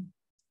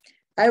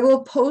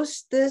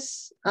post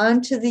this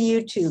onto the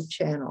YouTube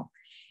channel.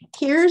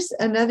 Here's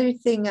another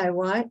thing I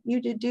want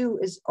you to do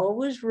is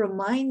always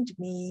remind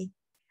me,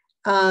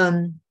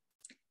 from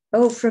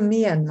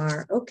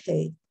Myanmar,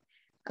 okay.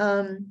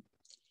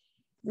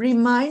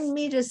 Remind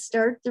me to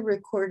start the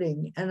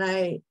recording,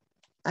 and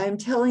I'm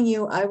telling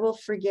you, I will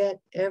forget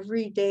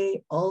every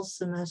day all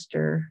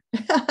semester.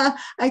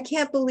 I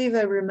can't believe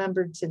I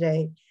remembered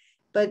today.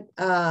 But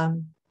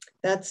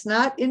that's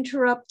not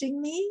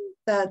interrupting me.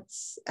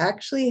 That's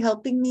actually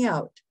helping me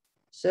out.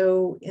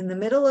 So in the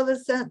middle of a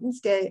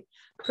sentence, say,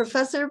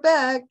 Professor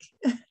Beck.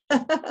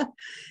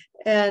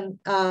 And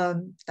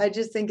I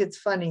just think it's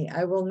funny.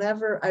 I will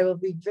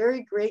be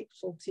very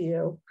grateful to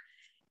you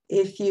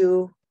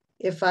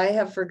if I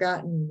have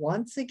forgotten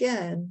once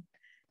again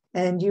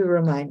and you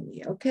remind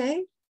me,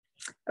 okay?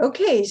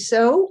 Okay,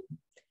 so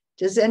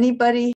Does anybody